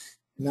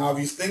 Now, if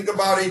you think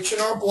about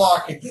H&R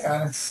Block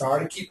again,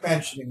 sorry to keep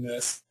mentioning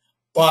this,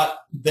 but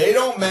they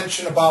don't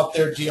mention about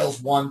their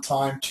deals 1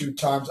 time, 2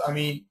 times. I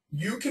mean,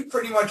 you can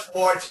pretty much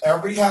watch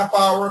every half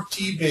hour of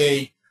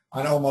TV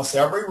on almost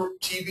every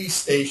TV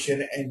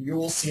station, and you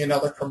will see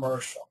another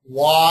commercial.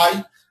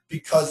 Why?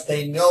 Because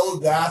they know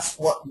that's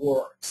what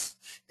works.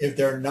 If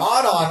they're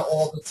not on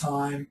all the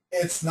time,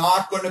 it's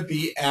not going to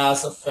be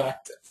as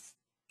effective.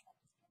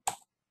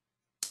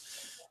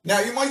 Now,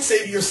 you might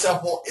say to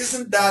yourself, well,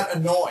 isn't that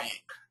annoying?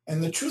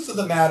 And the truth of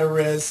the matter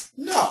is,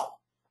 no,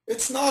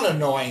 it's not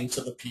annoying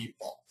to the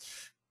people.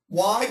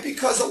 Why?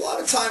 Because a lot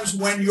of times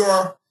when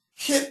you're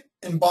hit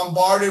and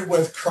bombarded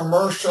with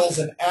commercials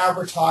and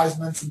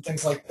advertisements and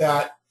things like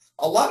that,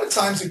 a lot of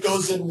times it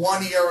goes in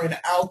one ear and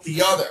out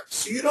the other.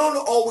 So you don't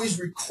always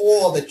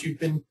recall that you've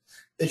been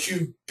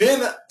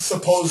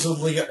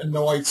supposedly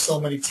annoyed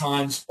so many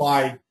times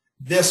by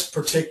this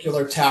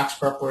particular tax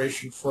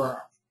preparation firm.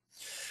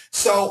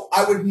 So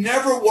I would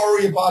never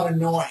worry about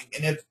annoying.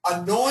 And if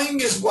annoying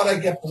is what I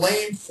get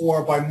blamed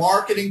for by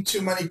marketing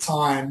too many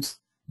times,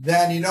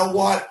 then you know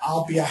what?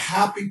 I'll be a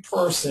happy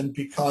person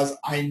because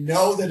I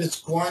know that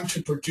it's going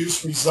to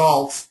produce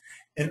results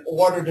in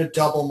order to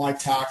double my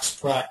tax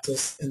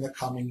practice in the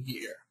coming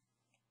year.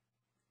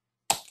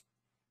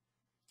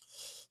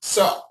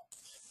 So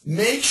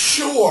make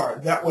sure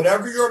that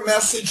whatever your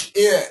message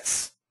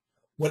is,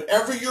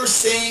 whatever you're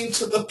saying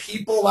to the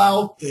people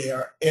out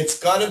there, it's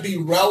got to be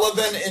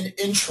relevant and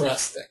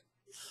interesting.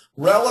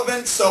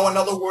 Relevant, so in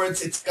other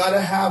words, it's got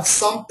to have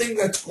something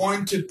that's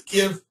going to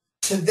give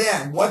to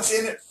them. What's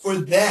in it for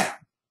them?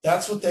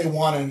 That's what they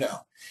want to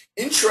know.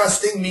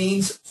 Interesting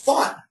means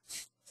fun,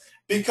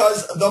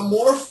 because the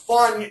more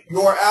fun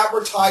your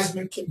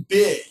advertisement can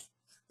be,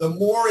 the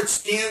more it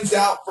stands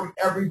out from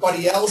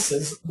everybody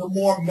else's, the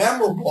more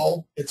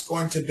memorable it's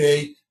going to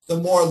be, the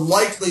more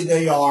likely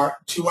they are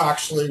to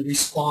actually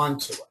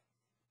respond to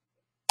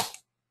it.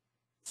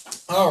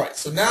 All right,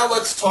 so now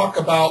let's talk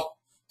about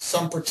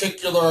some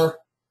particular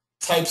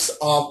types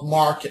of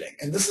marketing.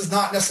 And this is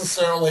not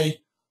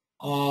necessarily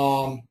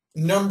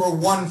number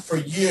 1 for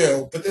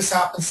you, but this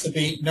happens to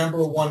be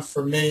number 1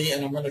 for me,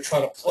 and I'm going to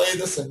try to play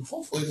this, and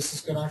hopefully this is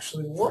going to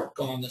actually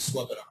work on this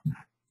webinar.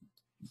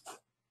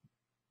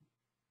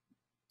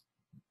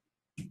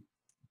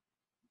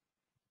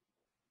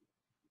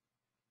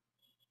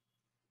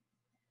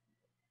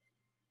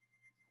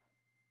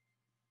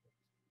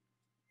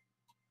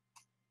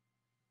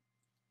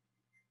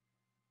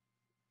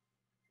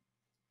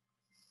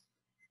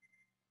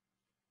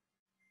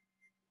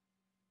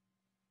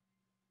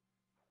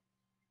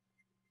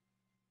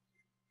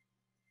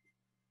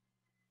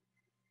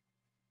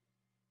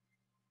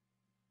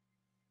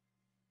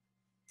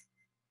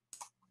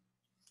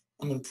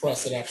 I'm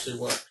impressed it actually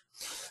worked.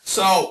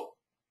 So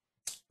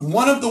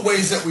one of the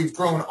ways that we've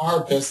grown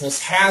our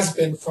business has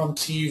been from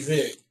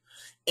TV.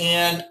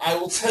 And I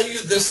will tell you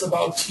this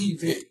about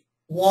TV.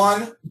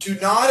 1, do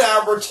not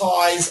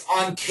advertise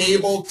on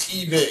cable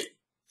TV.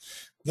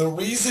 The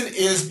reason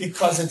is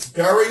because it's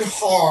very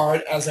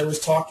hard, as I was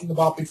talking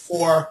about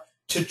before,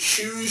 to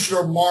choose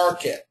your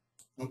market,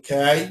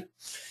 okay?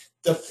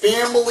 The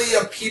family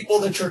of people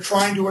that you're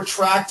trying to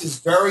attract is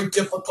very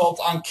difficult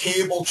on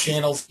cable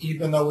channels,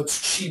 even though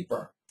it's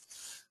cheaper.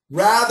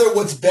 Rather,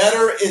 what's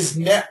better is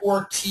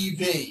network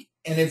TV.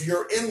 And if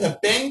you're in the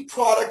bank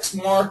products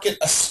market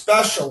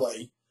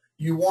especially,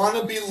 you want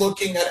to be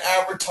looking at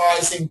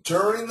advertising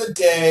during the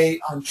day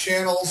on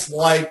channels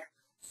like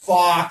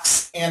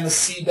Fox and the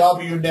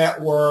CW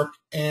network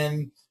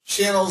and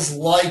channels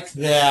like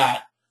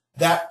that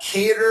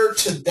cater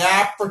to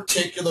that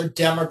particular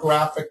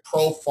demographic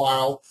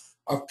profile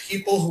of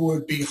people who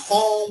would be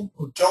home,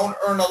 who don't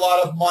earn a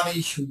lot of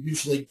money, who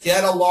usually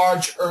get a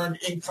large earned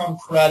income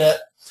credit.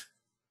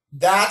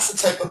 That's the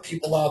type of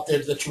people out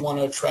there that you want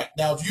to attract.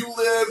 Now, if you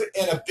live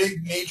in a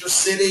big major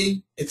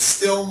city, it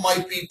still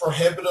might be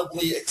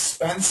prohibitively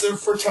expensive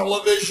for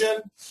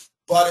television,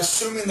 but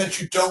assuming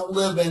that you don't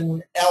live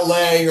in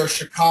LA or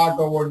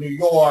Chicago or New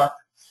York,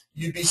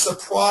 you'd be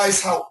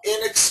surprised how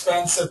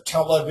inexpensive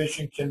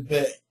television can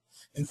be.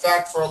 In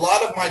fact, for a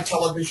lot of my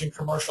television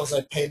commercials,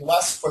 I pay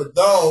less for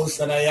those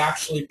than I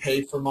actually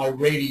pay for my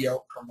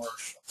radio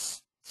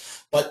commercials.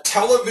 But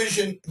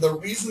television, the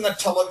reason that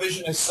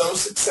television is so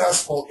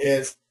successful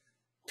is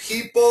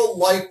people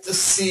like to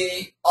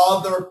see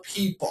other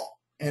people.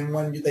 And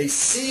when they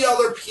see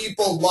other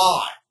people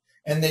live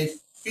and they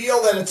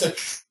feel that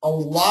it's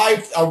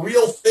a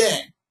real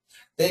thing,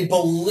 they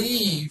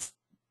believe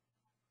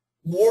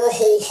more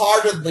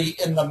wholeheartedly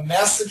in the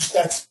message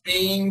that's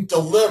being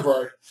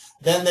delivered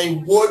than they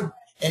would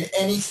in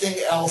anything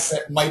else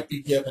that might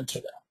be given to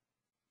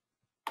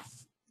them.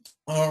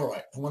 All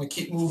right, I want to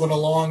keep moving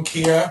along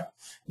here.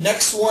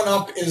 Next one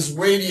up is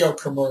radio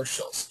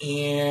commercials.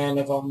 And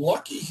if I'm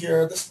lucky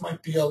here, this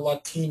might be a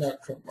Latina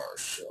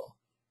commercial.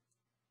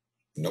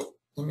 Nope,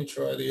 let me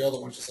try the other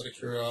one just out of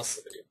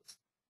curiosity.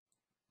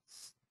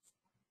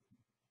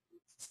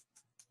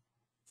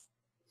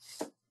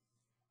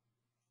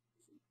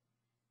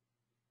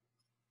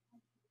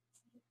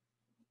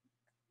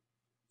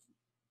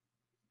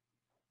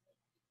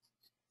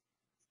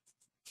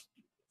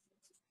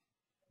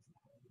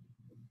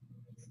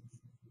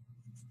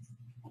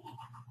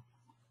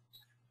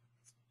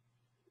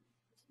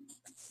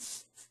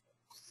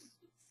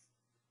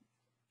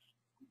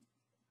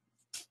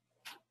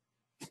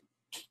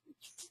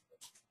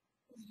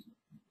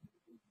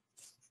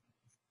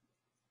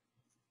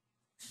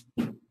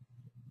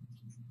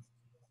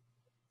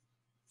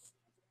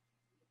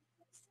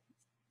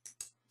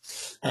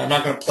 I'm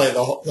not going to play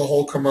the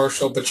whole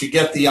commercial, but you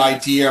get the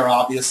idea,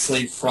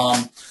 obviously,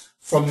 from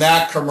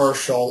that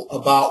commercial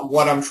about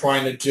what I'm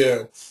trying to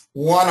do.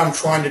 One, I'm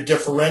trying to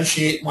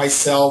differentiate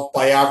myself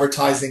by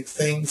advertising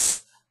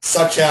things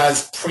such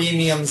as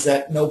premiums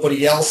that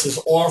nobody else is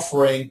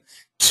offering.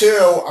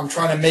 Two, I'm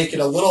trying to make it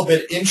a little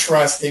bit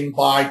interesting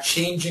by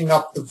changing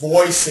up the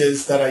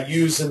voices that I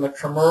use in the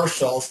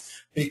commercials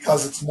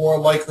because it's more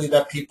likely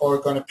that people are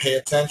going to pay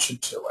attention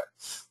to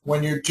it.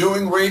 When you're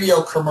doing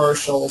radio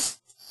commercials,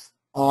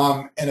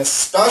 and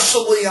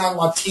especially on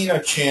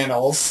Latina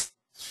channels,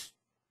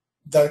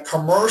 the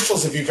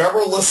commercials, if you've ever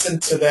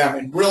listened to them,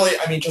 and really,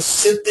 I mean, just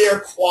sit there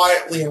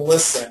quietly and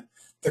listen,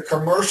 the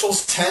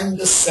commercials tend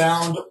to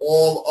sound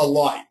all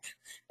alike.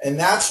 And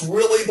that's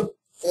really the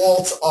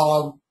fault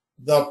of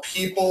the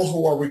people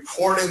who are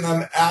recording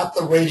them at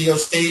the radio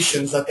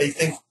stations, that they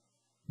think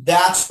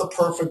that's the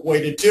perfect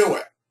way to do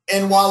it.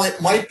 And while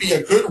it might be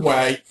a good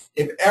way,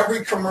 if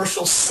every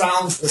commercial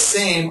sounds the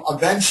same,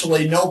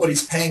 eventually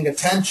nobody's paying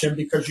attention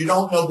because you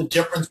don't know the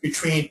difference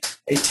between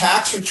a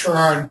tax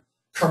return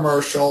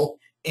commercial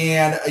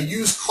and a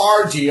used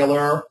car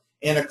dealer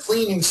and a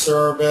cleaning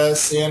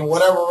service and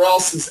whatever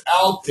else is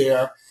out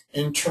there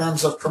in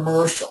terms of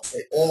commercials.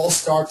 They all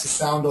start to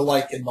sound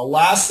alike. And the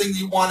last thing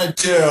you want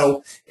to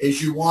do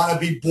is you want to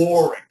be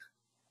boring.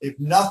 If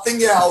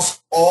nothing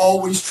else,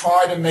 always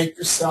try to make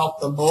yourself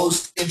the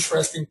most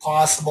interesting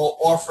possible,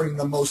 offering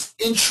the most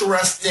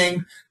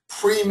interesting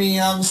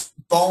premiums,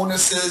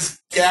 bonuses,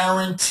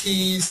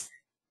 guarantees,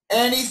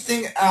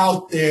 anything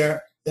out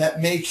there that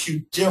makes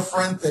you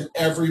different than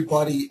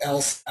everybody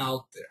else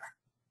out there.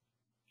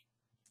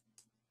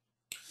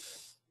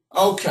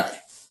 Okay.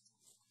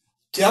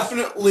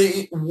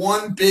 Definitely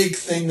one big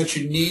thing that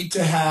you need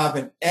to have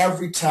in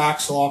every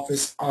tax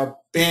office are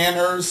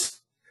banners,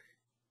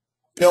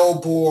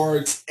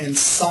 billboards, and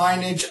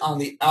signage on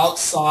the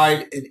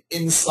outside and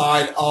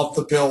inside of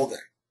the building.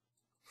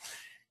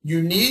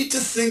 You need to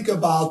think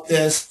about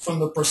this from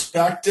the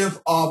perspective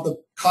of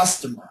the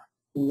customer.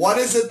 What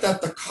is it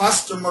that the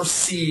customer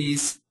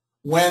sees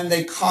when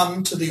they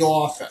come to the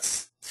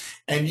office?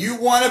 And you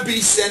want to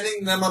be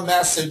sending them a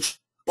message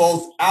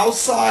both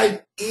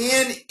outside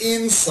and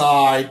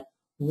inside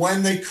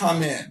when they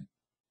come in.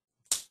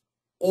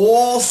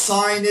 All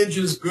signage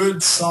is good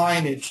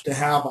signage to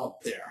have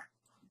up there.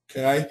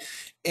 Okay,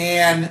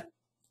 and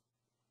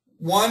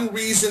one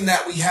reason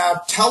that we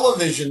have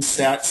television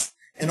sets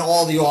in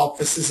all the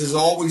offices is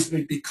always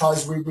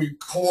because we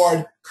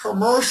record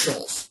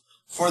commercials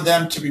for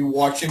them to be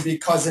watching,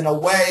 because in a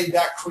way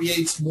that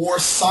creates more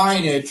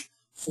signage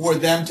for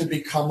them to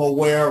become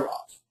aware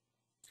of.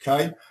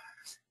 Okay,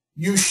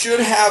 you should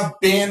have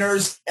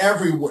banners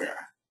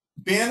everywhere.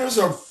 Banners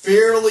are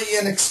fairly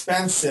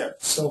inexpensive,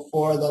 so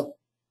for the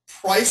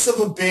price of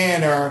a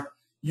banner,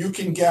 you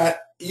can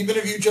get, even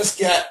if you just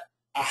get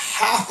a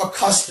half a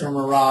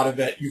customer out of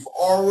it, you've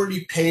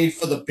already paid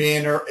for the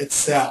banner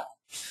itself.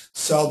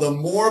 So the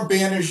more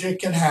banners you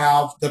can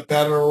have, the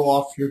better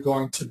off you're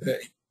going to be.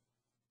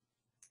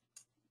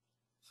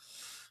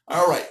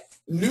 All right,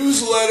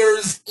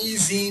 newsletters,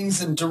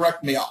 e-zines, and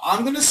direct mail.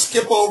 I'm going to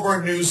skip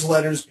over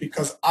newsletters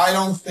because I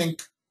don't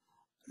think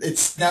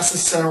it's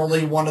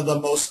necessarily one of the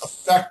most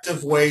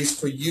effective ways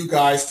for you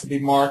guys to be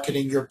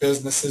marketing your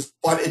businesses,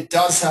 but it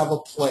does have a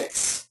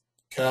place,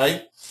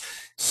 okay?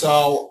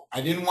 So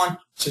I didn't want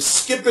to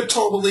skip it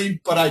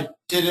totally, but I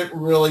didn't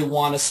really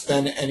want to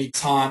spend any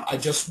time. I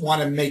just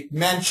want to make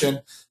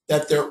mention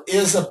that there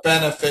is a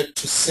benefit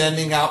to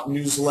sending out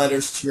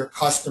newsletters to your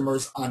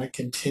customers on a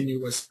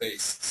continuous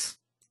basis.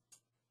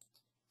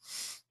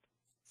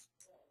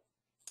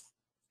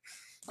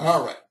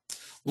 All right,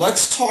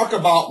 let's talk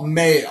about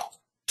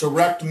mail,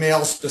 direct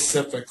mail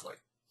specifically.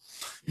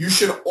 You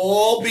should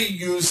all be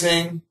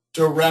using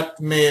direct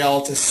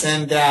mail to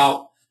send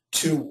out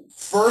to,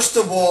 first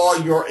of all,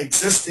 your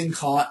existing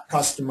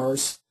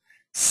customers.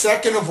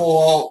 Second of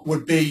all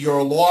would be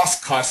your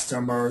lost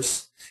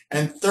customers.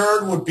 And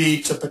third would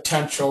be to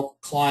potential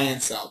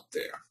clients out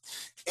there.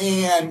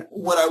 And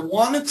what I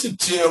wanted to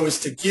do is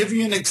to give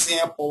you an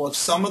example of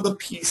some of the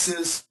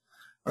pieces,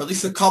 or at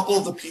least a couple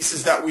of the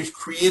pieces that we've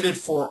created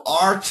for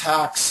our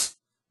tax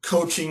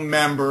coaching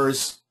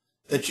members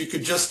that you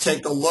could just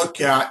take a look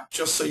at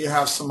just so you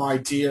have some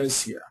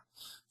ideas here.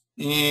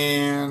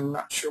 And I'm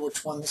not sure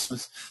which one this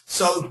was.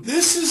 So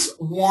this is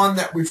one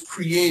that we've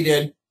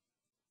created,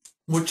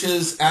 which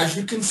is, as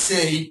you can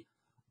see,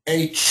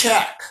 a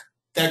check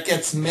that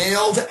gets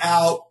mailed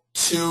out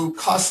to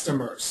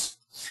customers.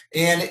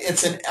 And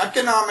it's an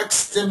economic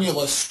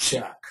stimulus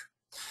check.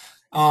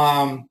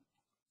 I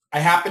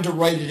happen to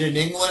write it in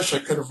English. I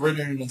could have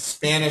written it in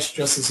Spanish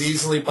just as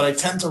easily, but I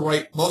tend to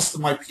write most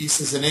of my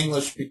pieces in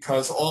English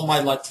because all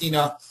my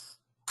Latina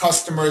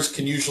customers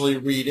can usually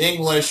read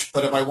English,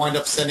 but if I wind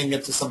up sending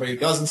it to somebody who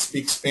doesn't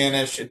speak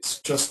Spanish,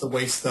 it's just a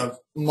waste of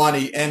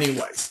money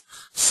anyways.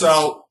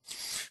 So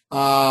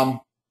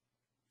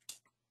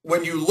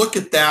when you look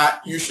at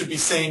that, you should be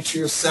saying to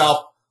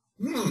yourself,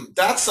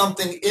 that's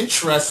something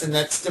interesting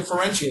that's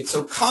differentiated.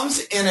 So it comes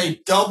in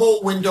a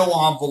double window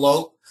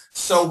envelope.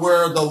 So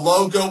where the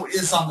logo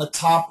is on the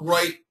top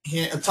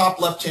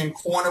left-hand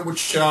corner would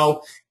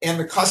show, and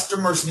the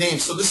customer's name.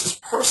 So this is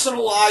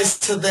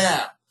personalized to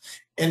them.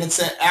 And it's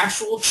an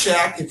actual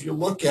check if you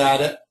look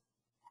at it.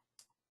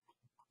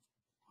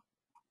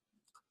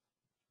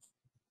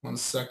 One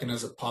second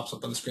as it pops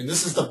up on the screen.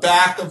 This is the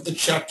back of the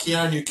check here,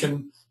 and you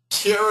can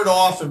tear it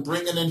off and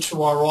bring it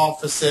into our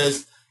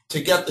offices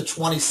to get the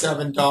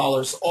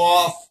 $27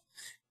 off.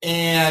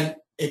 And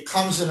it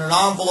comes in an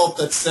envelope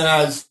that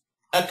says,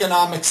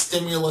 economic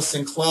stimulus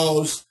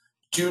enclosed,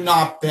 do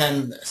not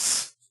bend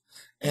this.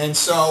 And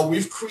so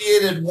we've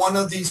created one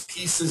of these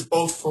pieces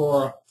both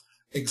for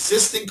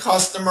existing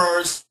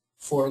customers,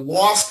 for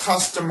lost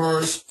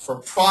customers, for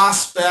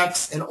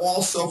prospects, and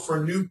also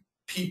for new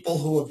people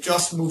who have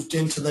just moved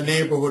into the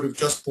neighborhood, who've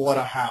just bought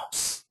a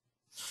house.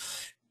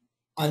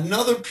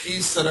 Another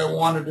piece that I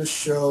wanted to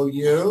show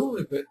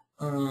you,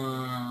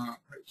 right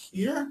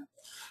here.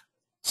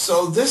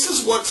 So this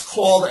is what's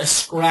called a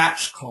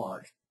scratch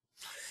card.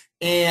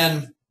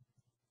 And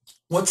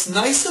what's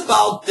nice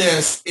about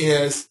this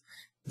is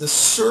the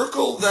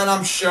circle that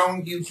I'm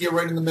showing you here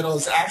right in the middle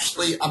is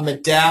actually a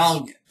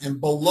medallion. And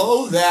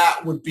below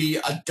that would be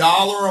a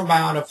dollar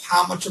amount of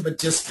how much of a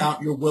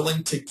discount you're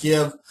willing to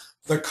give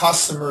the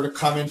customer to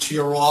come into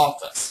your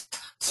office.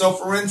 So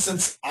for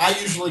instance, I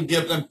usually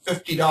give them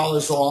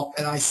 $50 off,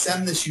 and I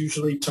send this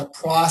usually to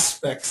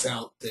prospects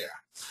out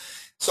there.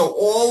 So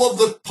all of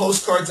the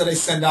postcards that I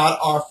send out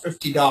are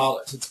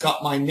 $50. It's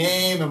got my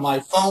name and my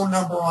phone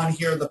number on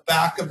here. The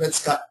back of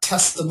it's got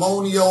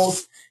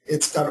testimonials.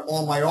 It's got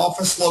all my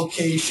office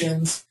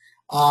locations.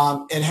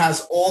 It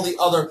has all the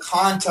other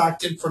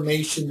contact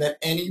information that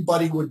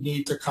anybody would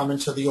need to come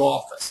into the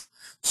office.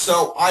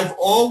 So I've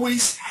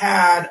always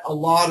had a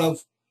lot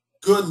of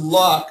good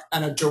luck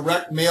on a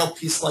direct mail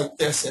piece like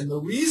this. And the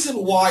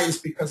reason why is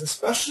because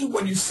especially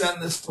when you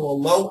send this to a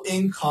low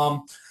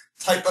income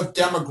type of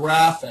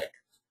demographic,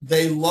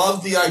 they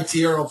love the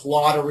idea of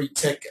lottery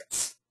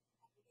tickets.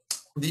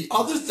 The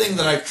other thing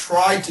that I've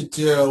tried to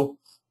do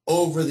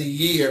over the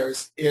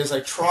years is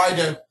I try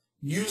to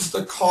use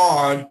the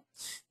card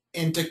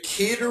and to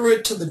cater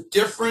it to the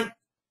different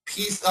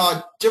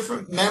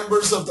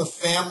members of the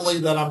family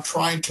that I'm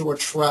trying to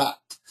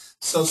attract.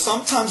 So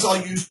sometimes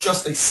I'll use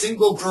just a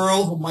single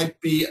girl who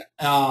might be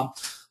a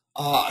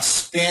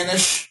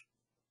Spanish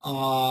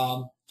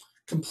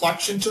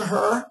complexion to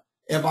her.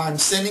 If I'm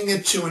sending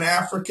it to an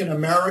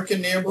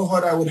African-American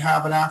neighborhood, I would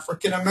have an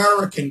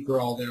African-American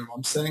girl there. If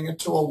I'm sending it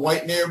to a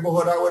white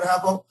neighborhood, I would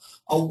have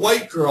a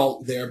white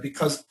girl there,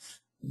 because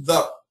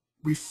the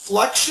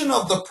reflection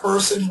of the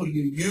person who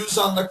you use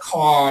on the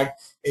card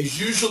is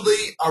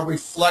usually a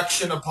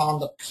reflection upon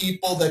the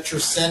people that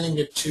you're sending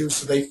it to,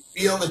 so they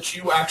feel that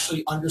you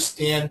actually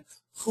understand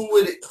who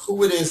it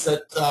is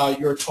that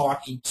you're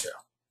talking to.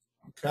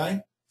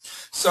 Okay?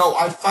 So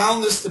I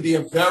found this to be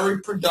a very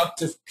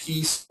productive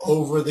piece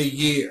over the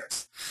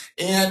years.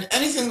 And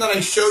anything that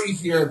I show you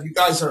here, if you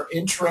guys are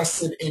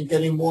interested in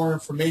getting more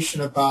information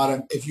about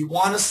it, if you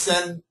want to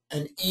send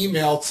an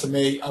email to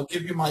me, I'll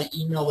give you my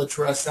email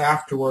address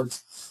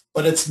afterwards.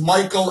 But it's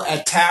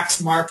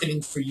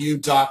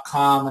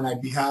michael@taxmarketingforyou.com, and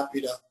I'd be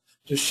happy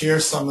to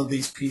share some of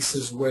these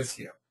pieces with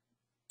you.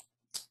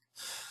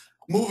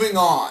 Moving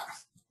on.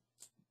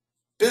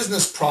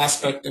 Business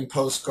prospecting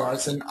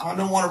postcards, and I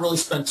don't want to really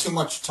spend too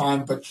much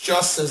time, but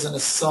just as an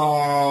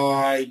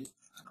aside,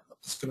 I don't know if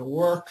it's going to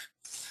work.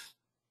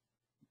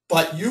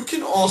 but you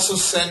can also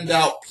send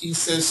out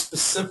pieces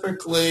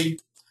specifically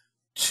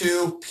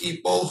to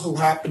people who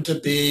happen to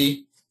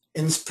be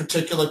in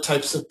particular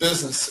types of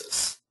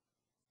businesses.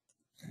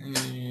 And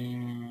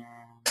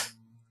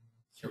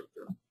here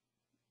we go.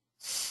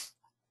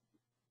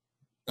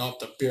 You'll have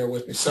to bear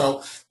with me.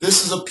 So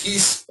this is a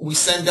piece we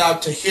send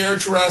out to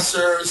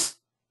hairdressers,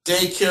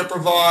 daycare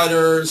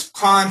providers,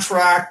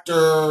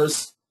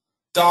 contractors,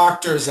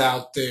 doctors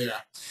out there.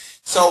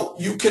 So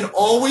you can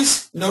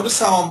always, notice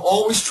how I'm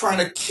always trying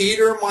to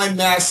cater my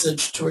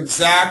message to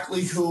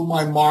exactly who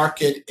my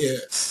market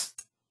is.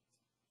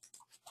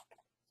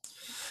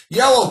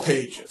 Yellow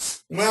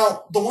pages.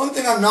 Well, the one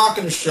thing I'm not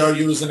going to show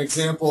you is an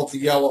example of the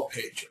yellow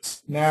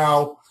pages.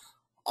 Now,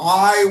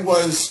 I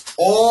was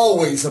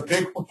always a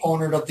big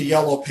proponent of the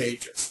yellow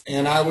pages,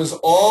 and I was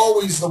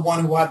always the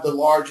one who had the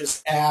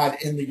largest ad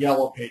in the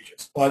yellow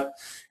pages. But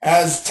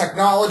as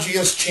technology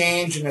has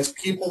changed and as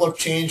people have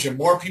changed and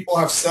more people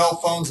have cell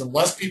phones and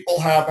less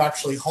people have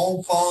actually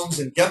home phones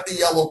and get the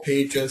yellow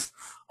pages,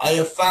 I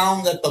have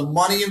found that the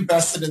money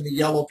invested in the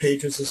yellow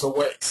pages is a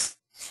waste.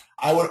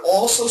 I would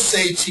also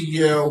say to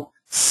you,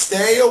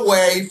 stay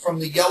away from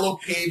the yellow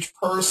page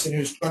person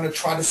who's going to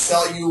try to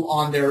sell you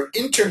on their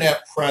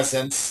internet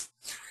presence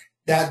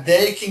that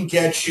they can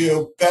get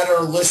you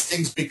better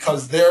listings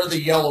because they're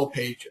the yellow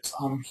pages.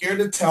 I'm here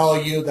to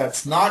tell you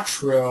that's not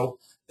true.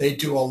 They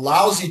do a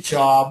lousy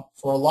job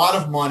for a lot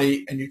of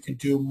money, and you can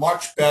do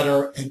much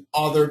better in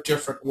other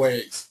different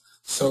ways.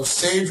 So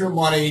save your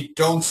money.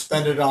 Don't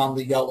spend it on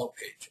the yellow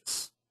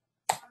pages.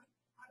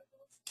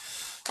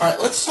 All right,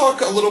 let's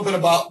talk a little bit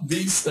about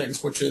these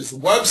things, which is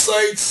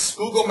websites,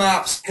 Google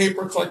Maps,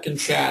 pay-per-click, and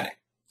chatting.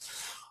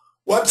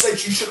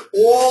 Websites, you should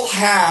all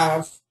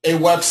have a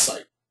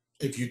website.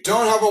 If you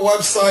don't have a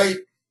website,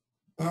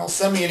 well,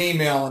 send me an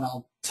email and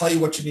I'll tell you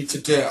what you need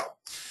to do.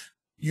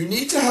 You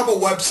need to have a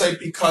website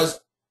because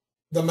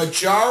the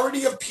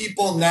majority of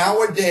people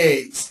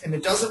nowadays, and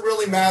it doesn't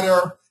really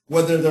matter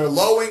whether they're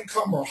low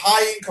income or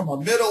high income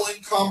or middle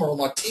income or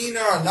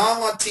Latina or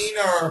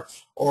non-Latina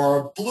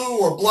or blue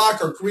or black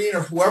or green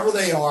or whoever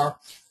they are,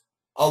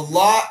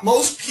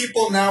 most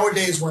people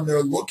nowadays when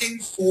they're looking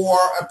for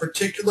a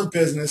particular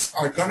business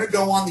are going to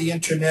go on the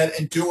internet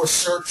and do a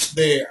search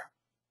there.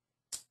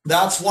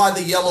 That's why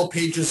the yellow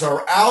pages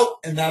are out,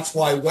 and that's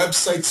why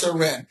websites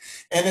are in.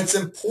 And it's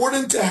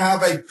important to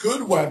have a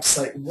good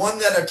website, one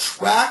that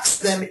attracts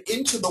them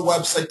into the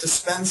website to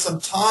spend some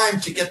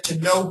time to get to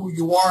know who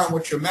you are and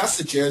what your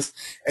message is,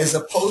 as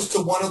opposed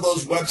to one of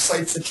those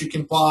websites that you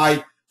can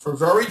buy for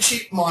very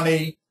cheap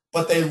money,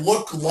 but they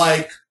look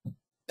like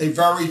a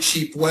very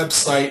cheap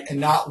website and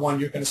not one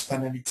you're going to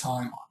spend any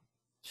time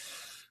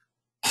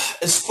on.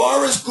 As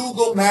far as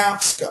Google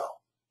Maps go,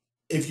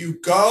 if you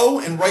go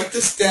and write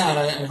this down,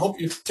 I hope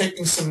you're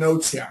taking some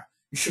notes here.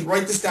 You should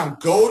write this down.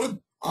 Go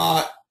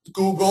to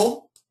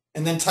Google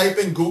and then type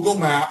in Google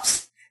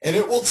Maps, and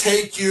it will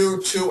take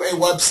you to a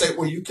website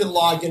where you can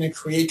log in and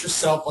create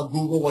yourself a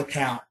Google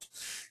account.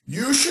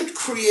 You should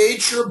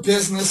create your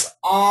business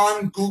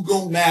on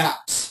Google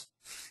Maps.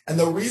 And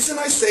the reason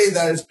I say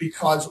that is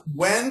because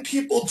when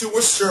people do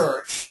a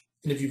search,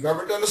 and if you've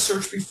ever done a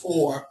search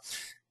before,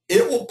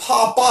 it will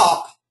pop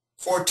up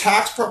for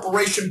tax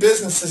preparation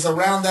businesses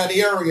around that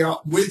area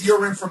with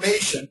your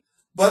information,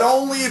 but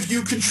only if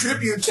you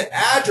contribute to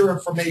add your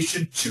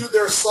information to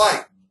their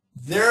site.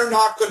 They're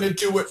not going to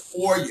do it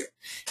for you.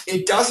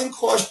 It doesn't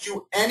cost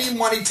you any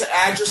money to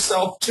add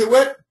yourself to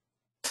it,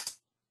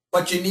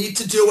 but you need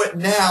to do it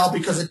now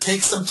because it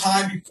takes some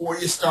time before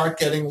you start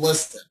getting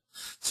listed.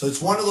 So it's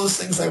one of those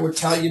things I would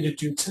tell you to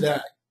do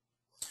today.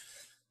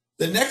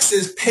 The next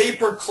is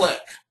pay-per-click.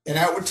 And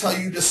I would tell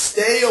you to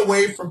stay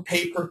away from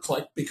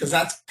pay-per-click because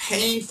that's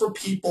paying for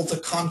people to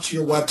come to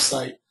your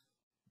website.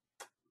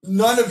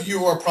 None of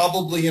you are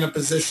probably in a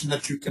position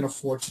that you can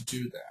afford to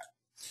do that.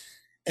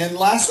 And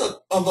last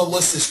on the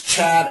list is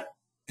chatting.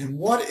 And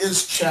what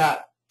is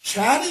chat?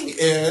 Chatting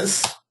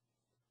is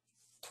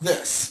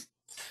this.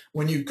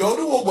 When you go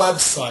to a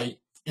website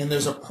and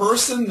there's a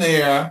person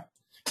there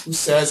who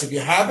says, if you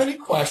have any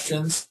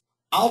questions,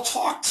 I'll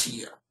talk to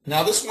you.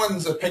 Now, this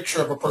one's a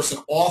picture of a person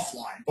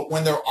offline, but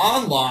when they're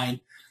online,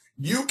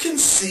 you can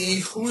see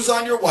who's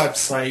on your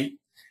website,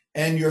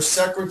 and your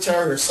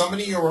secretary or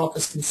somebody in your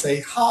office can say,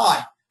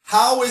 hi,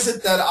 how is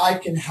it that I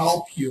can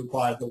help you,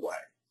 by the way?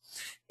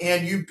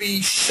 And you'd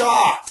be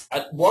shocked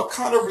at what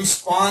kind of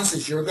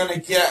responses you're going to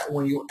get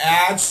when you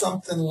add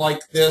something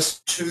like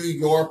this to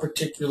your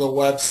particular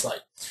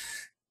website.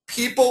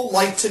 People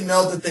like to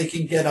know that they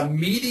can get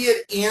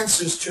immediate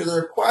answers to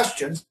their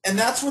questions, and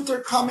that's what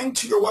they're coming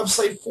to your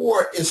website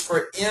for, is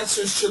for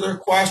answers to their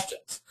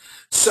questions.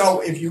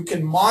 So if you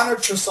can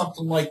monitor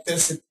something like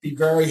this, it'd be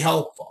very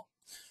helpful.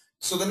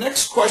 So the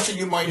next question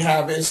you might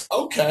have is,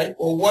 okay,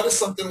 well, what does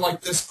something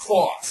like this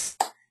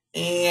cost?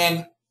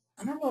 And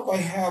I don't know if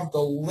I have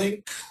the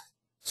link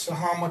to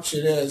how much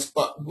it is,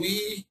 but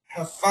we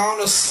have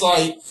found a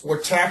site for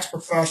tax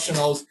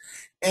professionals,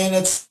 and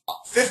it's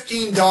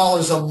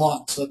 $15 a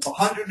month, so it's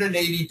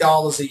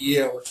 $180 a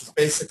year, which is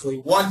basically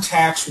one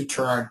tax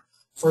return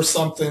for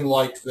something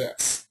like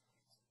this.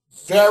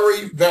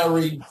 very,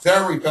 very,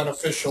 very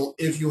beneficial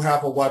if you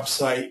have a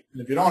website.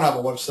 And if you don't have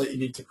a website, you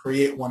need to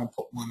create one and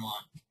put one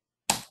on.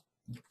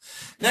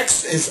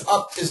 Next is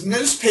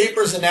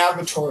newspapers and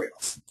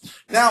advertorials.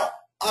 Now,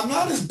 I'm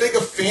not as big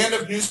a fan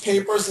of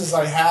newspapers as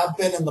I have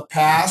been in the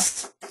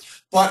past,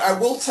 but I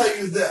will tell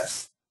you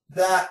this,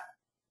 that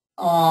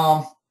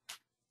the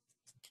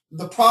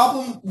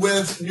problem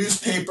with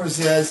newspapers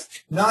is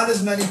not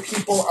as many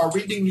people are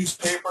reading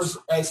newspapers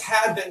as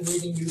had been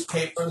reading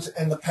newspapers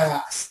in the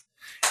past.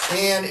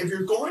 And if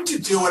you're going to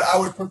do it, I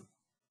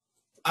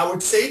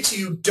would say to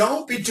you,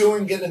 don't be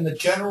doing it in the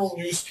general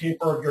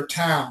newspaper of your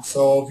town.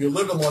 So if you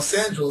live in Los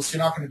Angeles,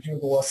 you're not going to do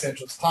the Los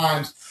Angeles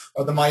Times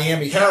or the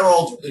Miami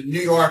Herald or the New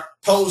York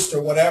Post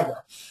or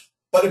whatever.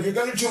 But if you're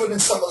going to do it in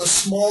some of the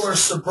smaller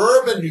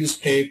suburban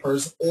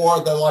newspapers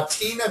or the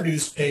Latina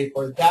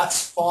newspaper,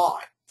 that's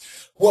fine.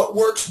 What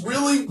works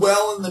really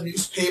well in the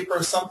newspaper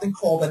is something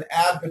called an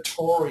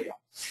advertorial.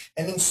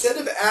 And instead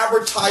of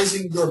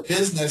advertising your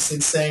business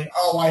and saying,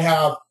 oh, I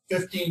have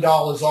 $15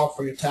 off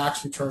for your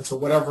tax returns or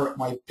whatever it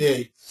might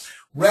be,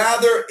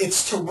 rather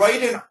it's to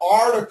write an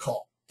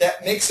article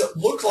that makes it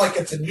look like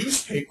it's a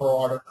newspaper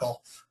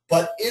article,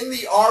 but in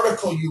the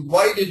article you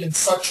write it in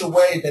such a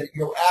way that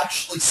you're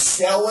actually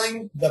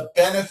selling the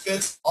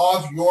benefits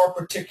of your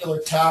particular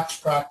tax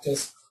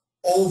practice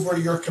over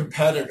your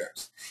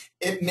competitors.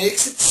 It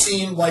makes it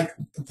seem like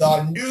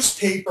the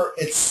newspaper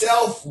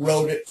itself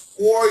wrote it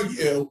for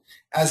you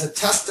as a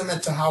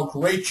testament to how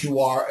great you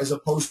are, as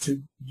opposed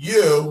to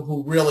you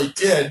who really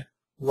did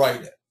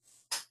write it.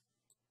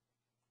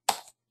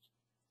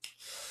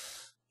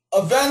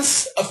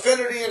 Events,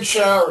 affinity, and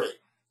charity.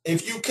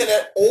 If you can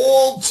at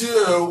all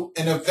do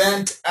an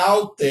event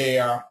out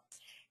there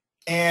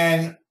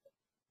and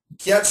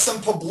get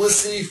some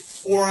publicity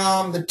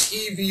from the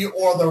TV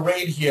or the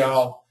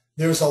radio,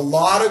 there's a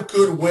lot of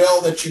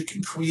goodwill that you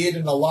can create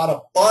and a lot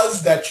of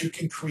buzz that you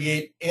can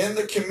create in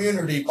the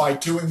community by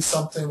doing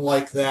something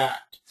like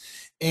that.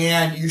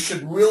 And you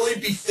should really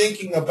be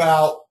thinking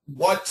about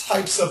what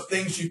types of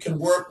things you can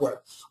work with.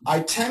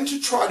 I tend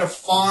to try to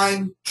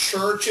find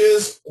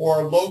churches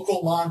or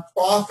local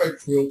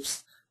nonprofit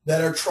groups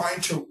that are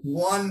trying to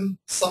run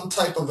some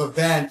type of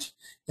event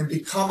and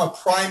become a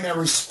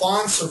primary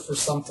sponsor for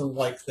something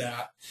like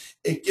that.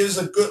 It gives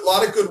a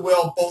lot of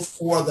goodwill both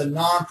for the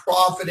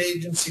nonprofit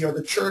agency or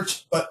the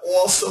church, but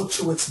also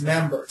to its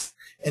members.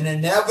 And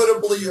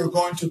inevitably, you're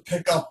going to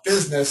pick up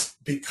business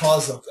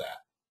because of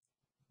that.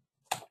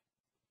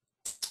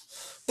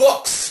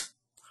 Books.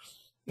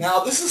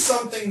 Now, this is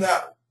something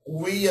that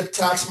we at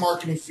Tax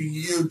Marketing for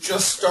You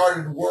just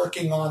started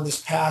working on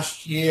this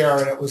past year,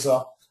 and it was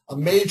a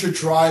major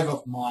drive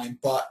of mine.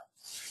 But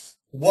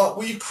what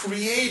we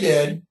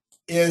created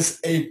is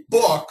a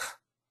book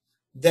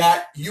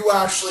that you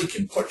actually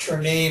can put your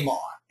name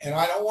on. And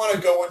I don't want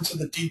to go into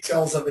the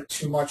details of it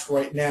too much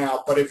right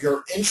now, but if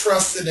you're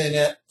interested in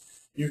it,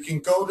 you can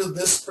go to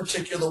this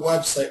particular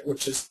website,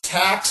 which is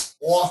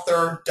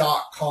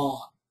taxauthor.com.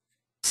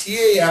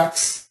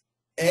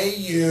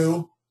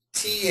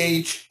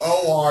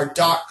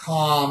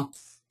 taxauthor.com.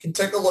 You can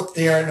take a look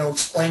there and it'll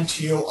explain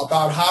to you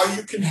about how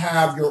you can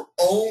have your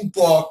own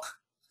book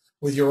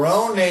with your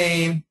own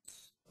name,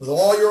 with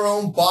all your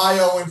own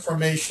bio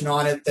information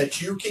on it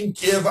that you can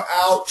give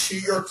out to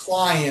your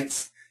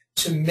clients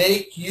to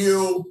make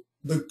you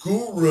the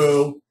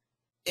guru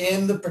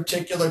in the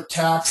particular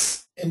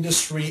tax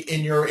industry in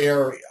your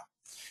area.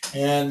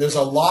 And there's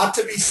a lot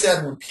to be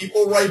said. When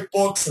people write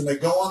books and they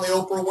go on the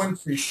Oprah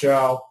Winfrey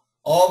Show,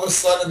 all of a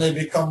sudden they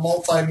become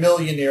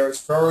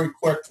multimillionaires very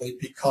quickly,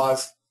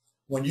 because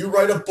when you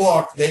write a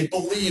book, they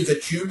believe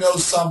that you know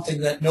something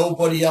that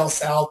nobody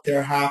else out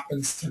there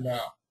happens to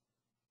know.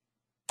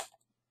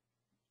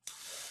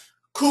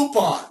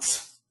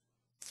 Coupons.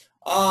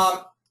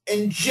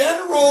 In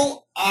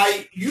general,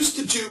 I used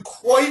to do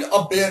quite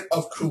a bit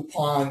of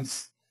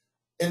coupons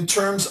in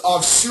terms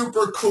of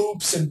super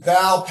coups and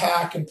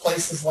Valpak and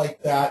places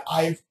like that.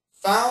 I've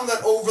found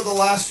that over the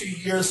last few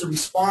years, the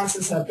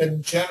responses have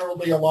been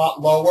generally a lot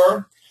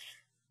lower,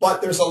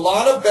 but there's a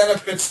lot of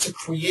benefits to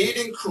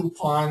creating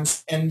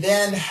coupons and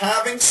then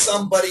having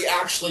somebody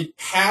actually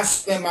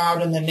pass them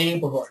out in the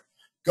neighborhood.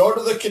 Go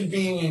to the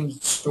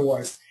convenience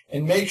stores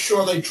and make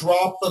sure they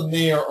drop them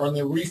there, or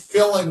they're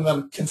refilling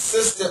them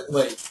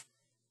consistently.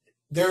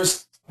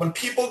 When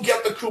people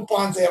get the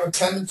coupons, they have a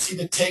tendency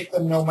to take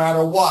them no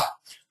matter what.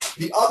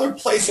 The other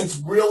place that's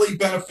really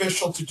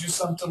beneficial to do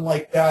something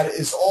like that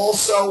is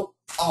also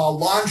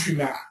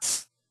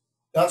laundromats.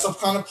 That's a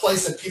kind of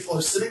place that people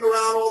are sitting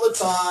around all the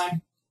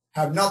time,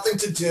 have nothing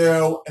to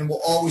do, and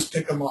will always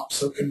pick them up.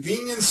 So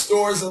convenience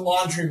stores and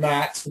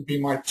laundromats would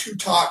be my two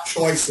top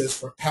choices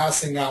for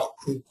passing out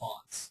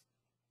coupons.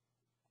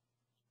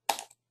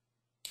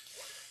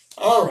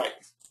 All right.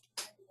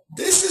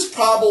 This is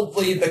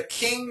probably the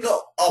king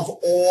of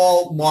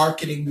all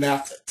marketing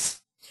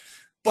methods.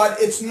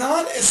 But it's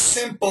not as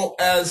simple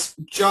as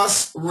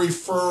just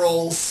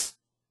referrals,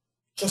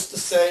 just to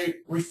say,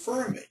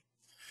 refer me.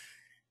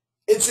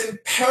 It's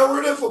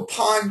imperative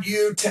upon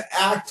you to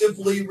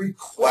actively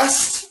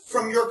request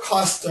from your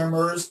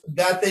customers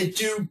that they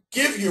do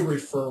give you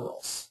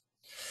referrals.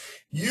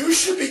 You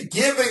should be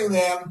giving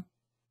them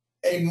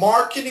a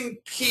marketing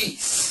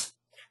piece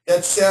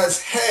that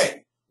says,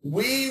 hey,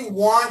 we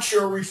want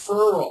your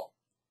referral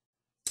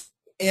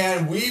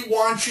and we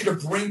want you to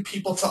bring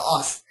people to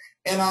us.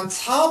 And on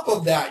top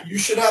of that, you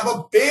should have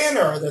a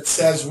banner that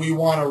says we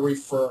want a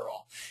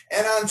referral.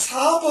 And on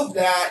top of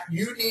that,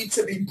 you need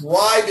to be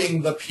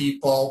bribing the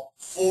people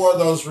for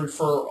those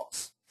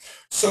referrals.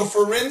 So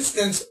for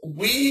instance,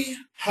 we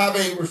have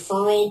a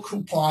referral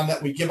coupon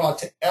that we give out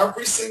to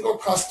every single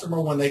customer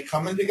when they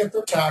come in to get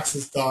their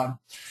taxes done.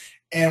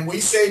 And we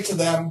say to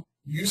them,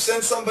 you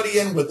send somebody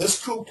in with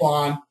this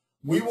coupon,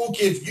 we will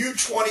give you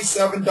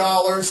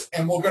 $27,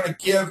 and we're going to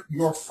give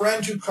your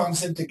friend who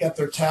comes in to get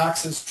their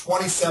taxes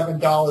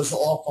 $27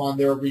 off on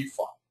their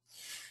refund.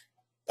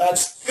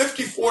 That's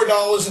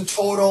 $54 in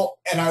total,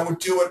 and I would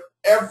do it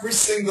every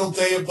single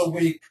day of the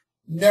week,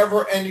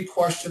 never any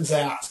questions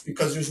asked,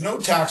 because there's no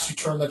tax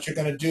return that you're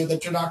going to do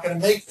that you're not going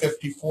to make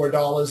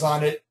 $54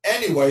 on it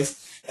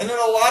anyways, and in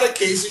a lot of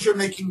cases you're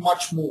making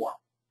much more.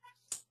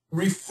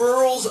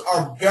 Referrals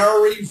are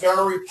very,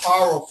 very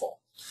powerful.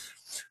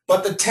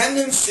 But the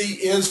tendency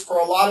is for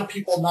a lot of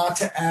people not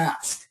to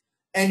ask.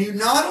 And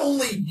not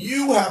only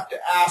you have to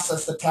ask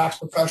as the tax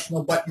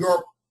professional, but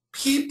your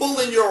people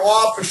in your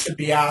office should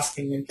be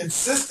asking and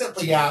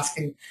consistently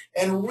asking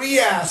and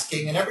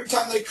re-asking. And every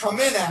time they come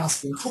in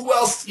asking, who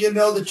else do you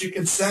know that you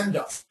can send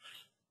us?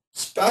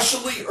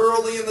 Especially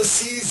early in the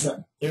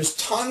season. There's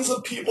tons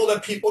of people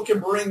that people can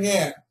bring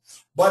in.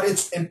 But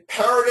it's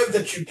imperative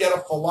that you get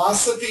a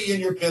philosophy in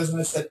your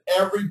business that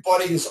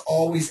everybody is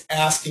always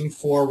asking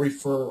for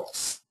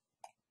referrals.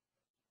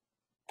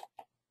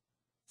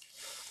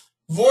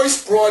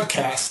 Voice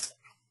broadcasting.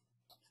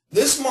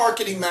 This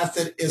marketing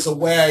method is a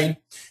way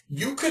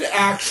you could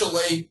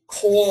actually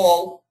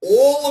call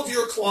all of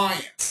your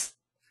clients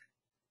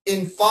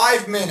in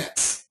 5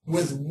 minutes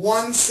with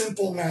one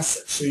simple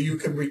message. So you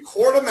can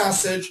record a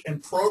message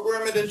and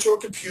program it into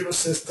a computer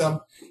system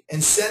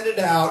and send it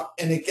out,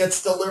 and it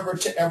gets delivered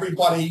to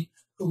everybody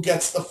who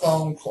gets the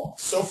phone call.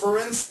 So for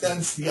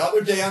instance, the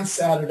other day on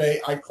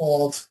Saturday, I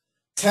called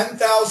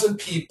 10,000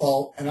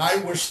 people, and I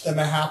wished them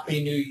a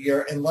Happy New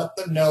Year and let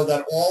them know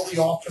that all the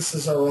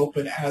offices are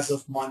open as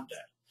of Monday.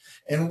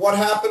 And what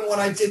happened when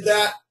I did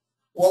that?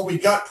 Well, we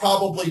got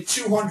probably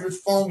 200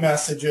 phone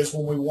messages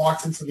when we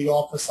walked into the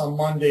office on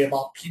Monday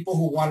about people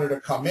who wanted to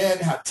come in,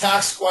 had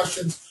tax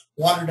questions,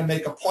 wanted to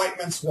make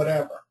appointments,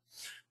 whatever.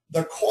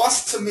 The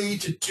cost to me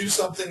to do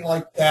something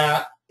like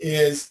that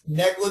is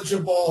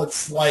negligible.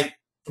 It's like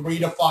 3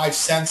 to 5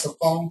 cents a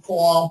phone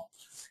call.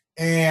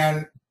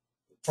 And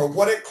for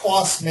what it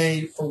costs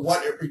me, for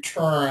what it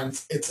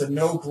returns, it's a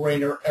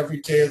no-brainer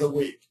every day of the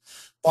week.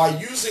 By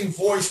using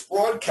voice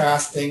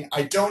broadcasting,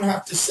 I don't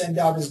have to send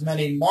out as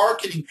many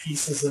marketing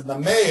pieces in the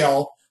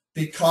mail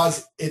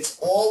because it's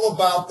all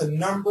about the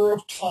number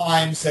of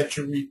times that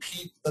you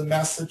repeat the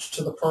message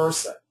to the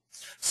person.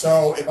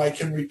 So if I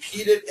can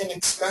repeat it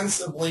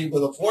inexpensively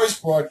with a voice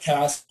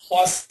broadcast,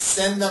 plus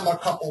send them a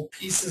couple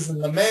pieces in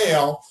the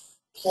mail,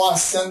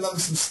 plus send them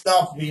some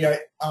stuff via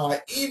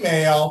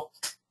email,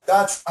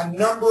 that's a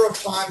number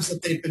of times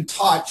that they've been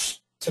touched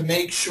to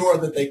make sure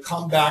that they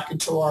come back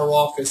into our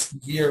office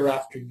year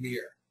after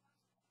year.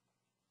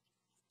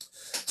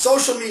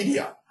 Social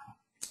media.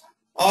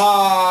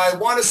 I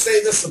want to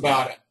say this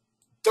about it.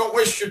 Don't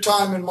waste your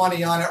time and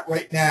money on it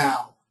right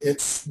now.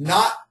 It's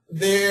not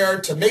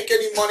there to make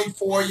any money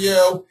for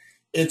you.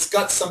 It's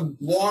got some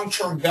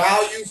long-term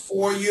value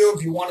for you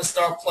if you want to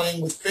start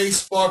playing with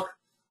Facebook,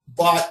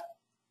 but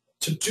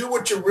to do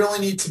what you really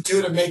need to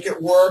do to make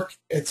it work,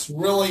 it's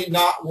really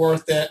not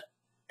worth it.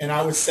 And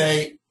I would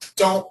say,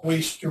 don't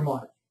waste your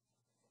money.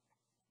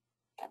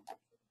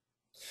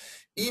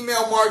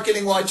 Email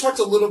marketing, well, I talked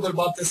a little bit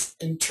about this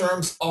in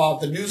terms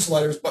of the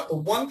newsletters, but the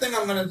one thing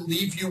I'm going to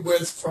leave you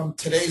with from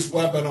today's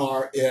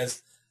webinar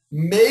is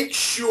make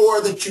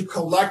sure that you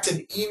collect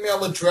an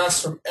email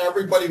address from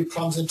everybody who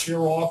comes into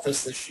your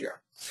office this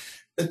year.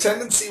 The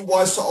tendency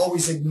was to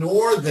always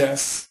ignore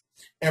this,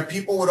 and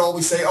people would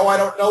always say, oh, I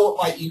don't know what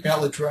my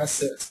email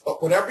address is.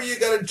 But whatever you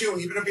got to do,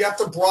 even if you have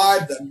to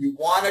bribe them, you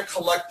want to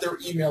collect their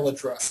email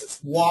addresses.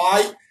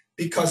 Why?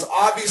 Because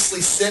obviously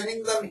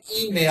sending them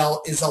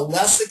email is a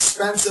less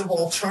expensive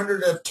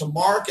alternative to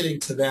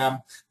marketing to them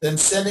than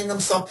sending them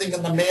something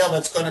in the mail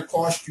that's going to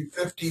cost you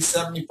 50,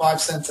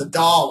 75 cents a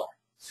dollar.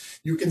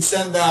 You can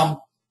send them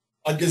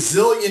a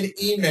gazillion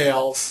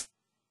emails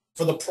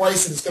for the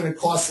price that it's going to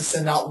cost to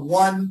send out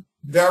one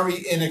very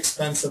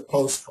inexpensive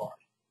postcard.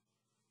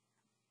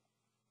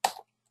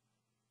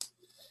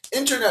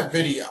 Internet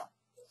video.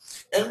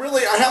 And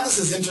really, I have this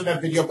as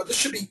internet video, but this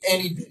should be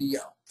any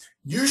video.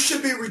 You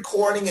should be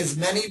recording as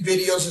many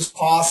videos as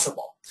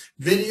possible.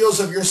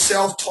 Videos of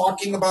yourself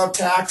talking about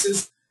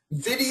taxes,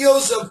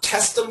 videos of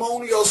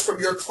testimonials from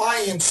your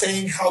clients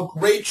saying how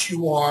great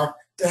you are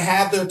to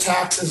have their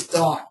taxes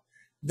done.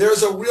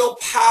 There's a real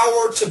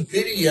power to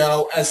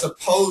video as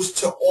opposed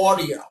to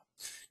audio.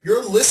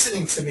 You're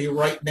listening to me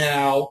right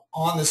now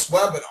on this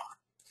webinar.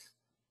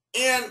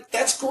 And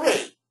that's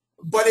great.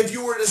 But if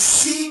you were to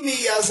see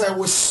me as I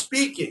was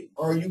speaking,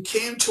 or you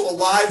came to a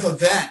live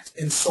event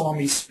and saw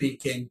me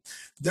speaking,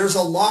 there's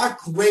a lot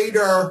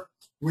greater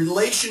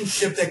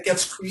relationship that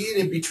gets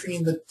created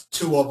between the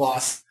two of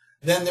us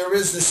than there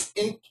is this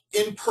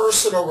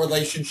impersonal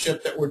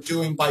relationship that we're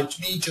doing by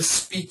me just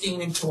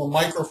speaking into a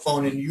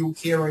microphone and you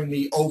hearing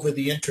me over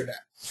the internet.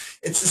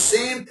 It's the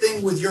same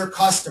thing with your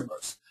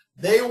customers.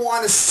 They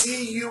want to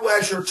see you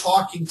as you're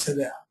talking to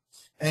them.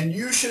 And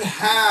you should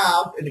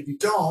have, and if you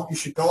don't, you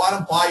should go out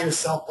and buy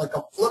yourself like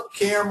a flip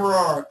camera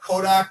or a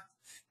Kodak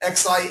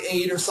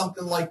XI8 or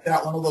something like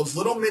that, one of those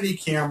little mini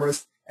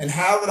cameras, and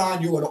have it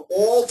on you at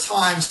all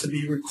times to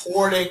be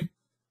recording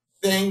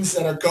things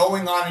that are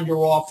going on in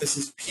your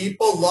offices.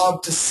 People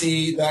love to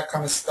see that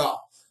kind of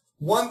stuff.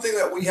 One thing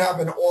that we have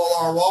in all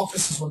our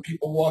offices when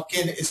people walk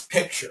in is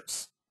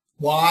pictures.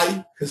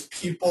 Why? Because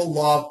people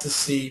love to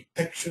see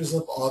pictures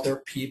of other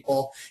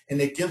people, and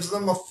it gives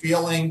them a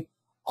feeling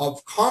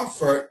of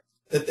comfort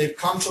that they've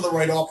come to the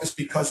right office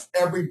because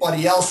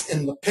everybody else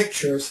in the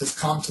pictures has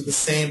come to the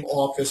same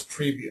office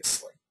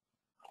previously.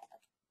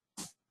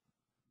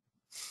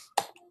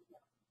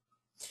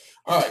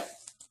 All right.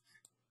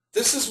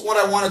 This is what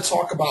I want to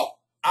talk about.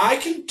 I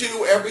can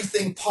do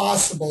everything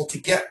possible to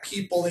get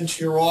people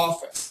into your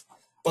office,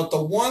 but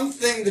the one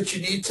thing that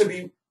you need to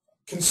be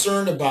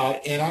concerned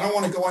about, and I don't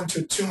want to go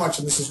into it too much,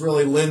 and this is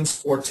really Lynn's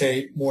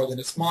forte more than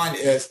it's mine,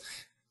 is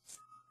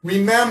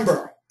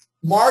remember,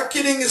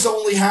 marketing is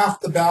only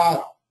half the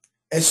battle.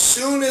 As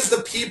soon as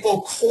the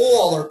people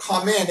call or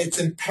come in, it's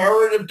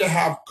imperative to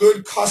have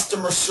good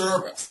customer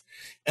service,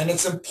 and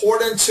it's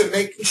important to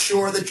making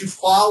sure that you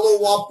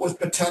follow up with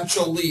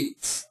potential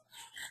leads.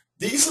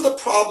 These are the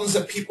problems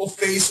that people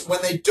face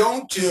when they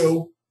don't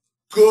do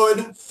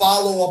good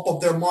follow-up of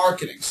their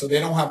marketing. So they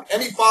don't have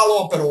any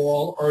follow-up at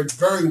all, or it's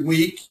very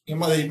weak. They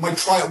might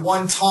try it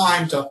one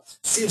time to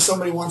see if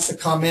somebody wants to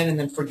come in and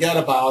then forget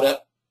about it.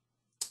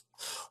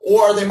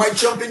 Or they might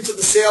jump into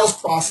the sales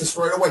process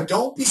right away.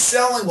 Don't be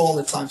selling all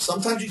the time.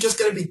 Sometimes you just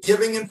got to be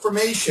giving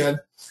information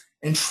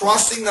and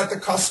trusting that the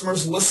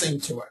customer's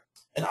listening to it.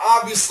 And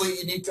obviously,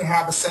 you need to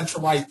have a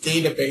centralized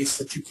database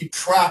that you keep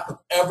track of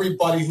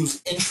everybody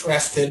who's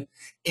interested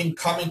in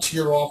coming to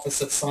your office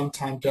at some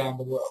time down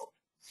the road.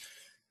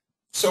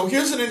 So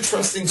here's an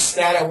interesting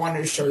stat I wanted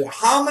to show you.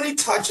 How many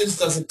touches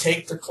does it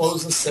take to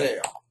close a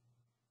sale?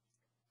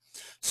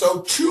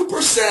 So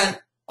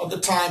 2% of the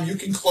time you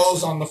can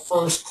close on the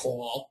first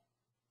call.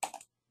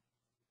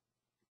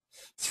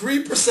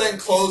 3%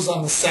 close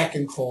on the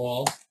second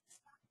call.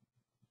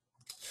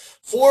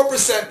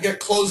 4% get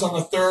closed on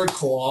the third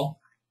call.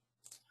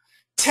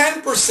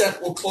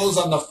 10% will close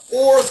on the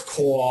fourth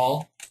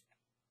call,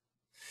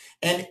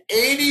 and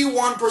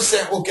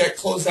 81% will get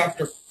closed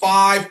after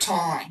 5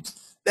 times.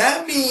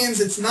 That means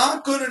it's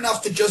not good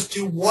enough to just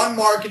do 1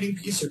 marketing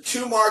piece or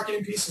 2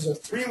 marketing pieces or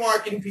 3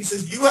 marketing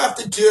pieces. You have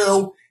to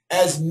do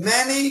as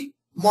many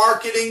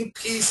marketing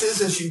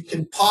pieces as you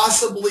can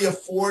possibly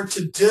afford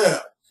to do.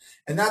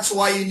 And that's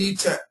why you need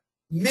to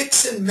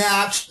mix and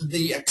match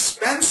the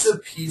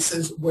expensive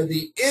pieces with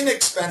the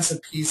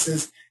inexpensive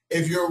pieces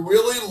if you're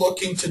really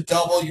looking to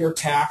double your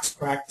tax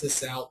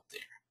practice out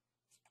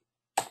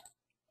there.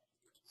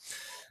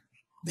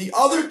 The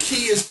other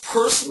key is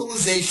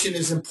personalization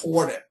is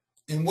important.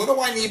 And what do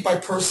I mean by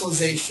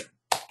personalization?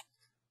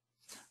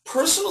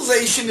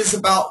 Personalization is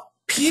about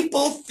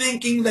people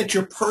thinking that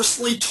you're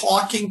personally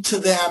talking to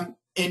them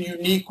in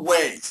unique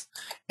ways.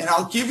 And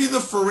I'll give you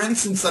the for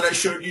instance that I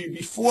showed you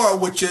before,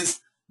 which is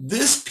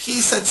this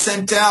piece that's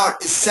sent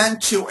out is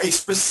sent to a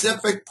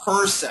specific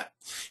person.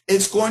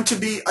 It's going to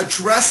be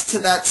addressed to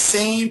that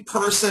same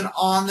person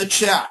on the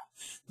check.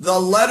 The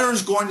letter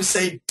is going to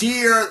say,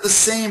 "Dear the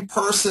same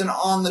person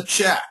on the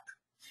check."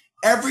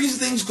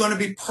 Everything's going to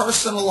be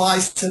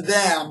personalized to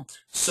them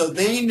so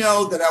they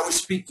know that I was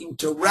speaking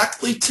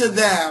directly to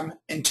them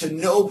and to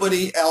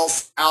nobody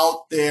else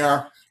out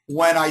there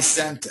when I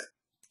sent it.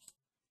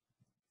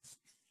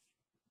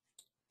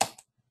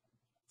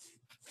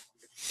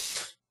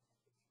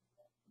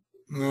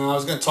 I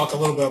was going to talk a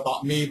little bit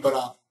about me,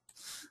 but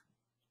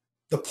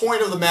the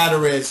point of the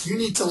matter is you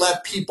need to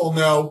let people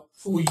know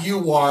who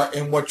you are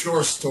and what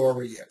your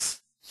story is.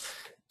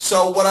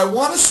 So what I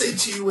want to say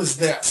to you is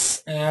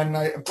this, and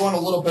I've gone a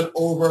little bit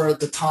over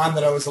the time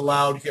that I was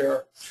allowed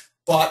here,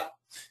 but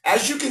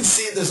as you can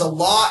see, there's a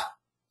lot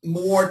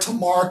more to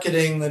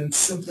marketing than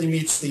simply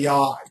meets the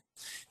eye.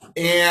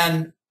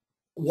 And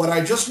what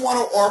I just want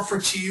to offer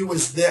to you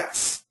is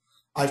this.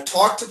 I've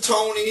talked to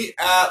Tony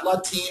at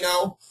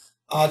Latino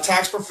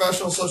Tax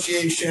Professional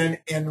Association,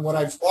 and what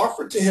I've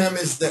offered to him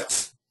is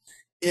this.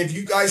 If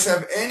you guys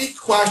have any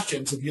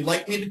questions, if you'd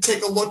like me to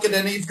take a look at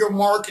any of your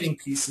marketing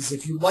pieces,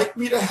 if you'd like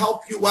me to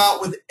help you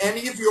out with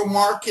any of your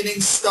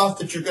marketing stuff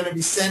that you're going to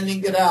be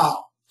sending it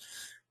out,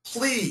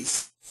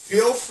 please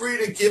feel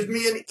free to give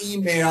me an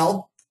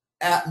email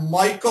at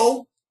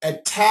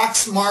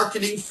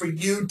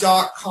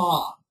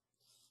michael@taxmarketingforyou.com.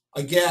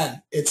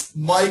 Again, it's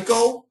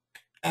michael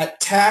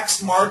at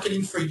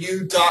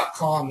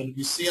taxmarketingforyou.com. And if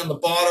you see on the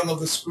bottom of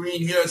the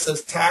screen here, it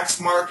says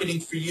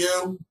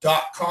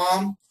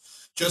taxmarketingforyou.com.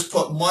 Just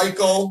put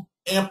Michael,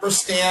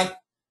 ampersand,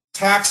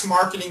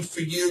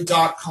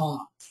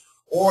 taxmarketingforyou.com.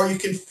 Or you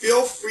can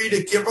feel free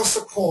to give us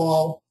a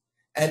call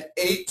at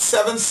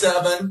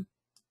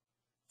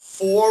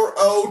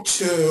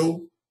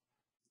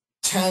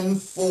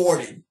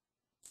 877-402-1040.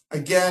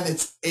 Again,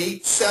 it's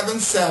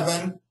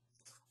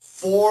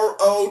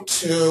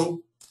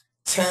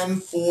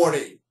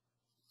 877-402-1040.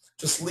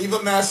 Just leave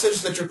a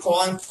message that you're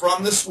calling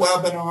from this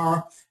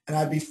webinar, and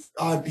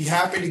I'd be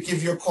happy to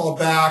give you a call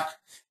back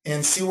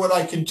and see what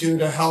I can do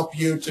to help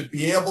you to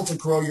be able to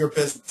grow your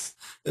business.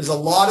 There's a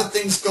lot of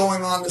things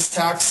going on this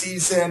tax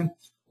season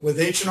with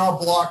H&R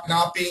Block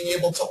not being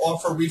able to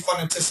offer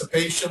refund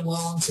anticipation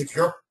loans. If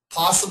you're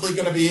possibly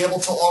going to be able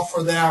to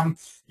offer them,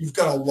 you've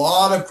got a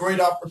lot of great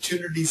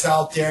opportunities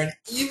out there. And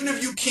even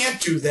if you can't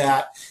do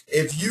that,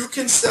 if you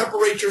can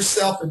separate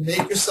yourself and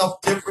make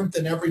yourself different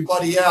than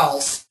everybody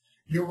else,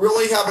 you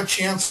really have a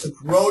chance to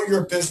grow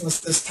your business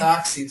this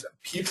tax season.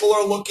 People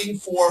are looking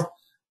for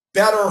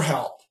better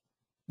help,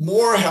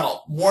 more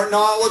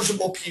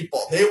knowledgeable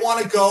people. They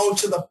want to go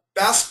to the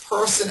best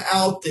person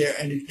out there.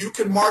 And if you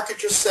can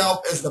market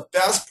yourself as the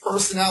best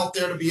person out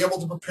there to be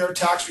able to prepare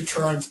tax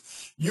returns,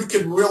 you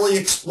can really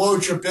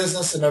explode your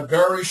business in a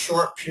very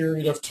short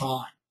period of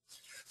time.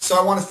 So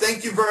I want to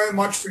thank you very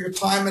much for your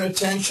time and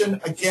attention.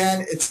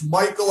 Again, it's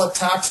Michael at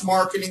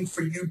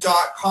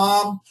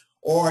taxmarketingforyou.com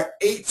or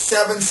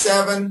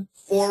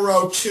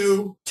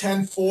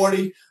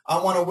 877-402-1040. I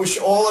want to wish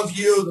all of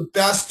you the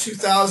best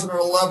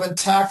 2011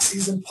 tax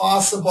season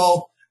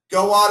possible.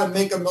 Go out and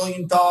make $1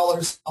 million.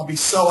 I'll be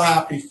so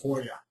happy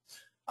for you.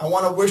 I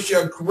want to wish you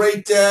a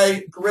great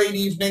day, great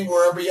evening,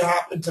 wherever you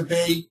happen to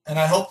be, and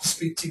I hope to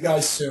speak to you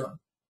guys soon.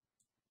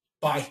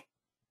 Bye.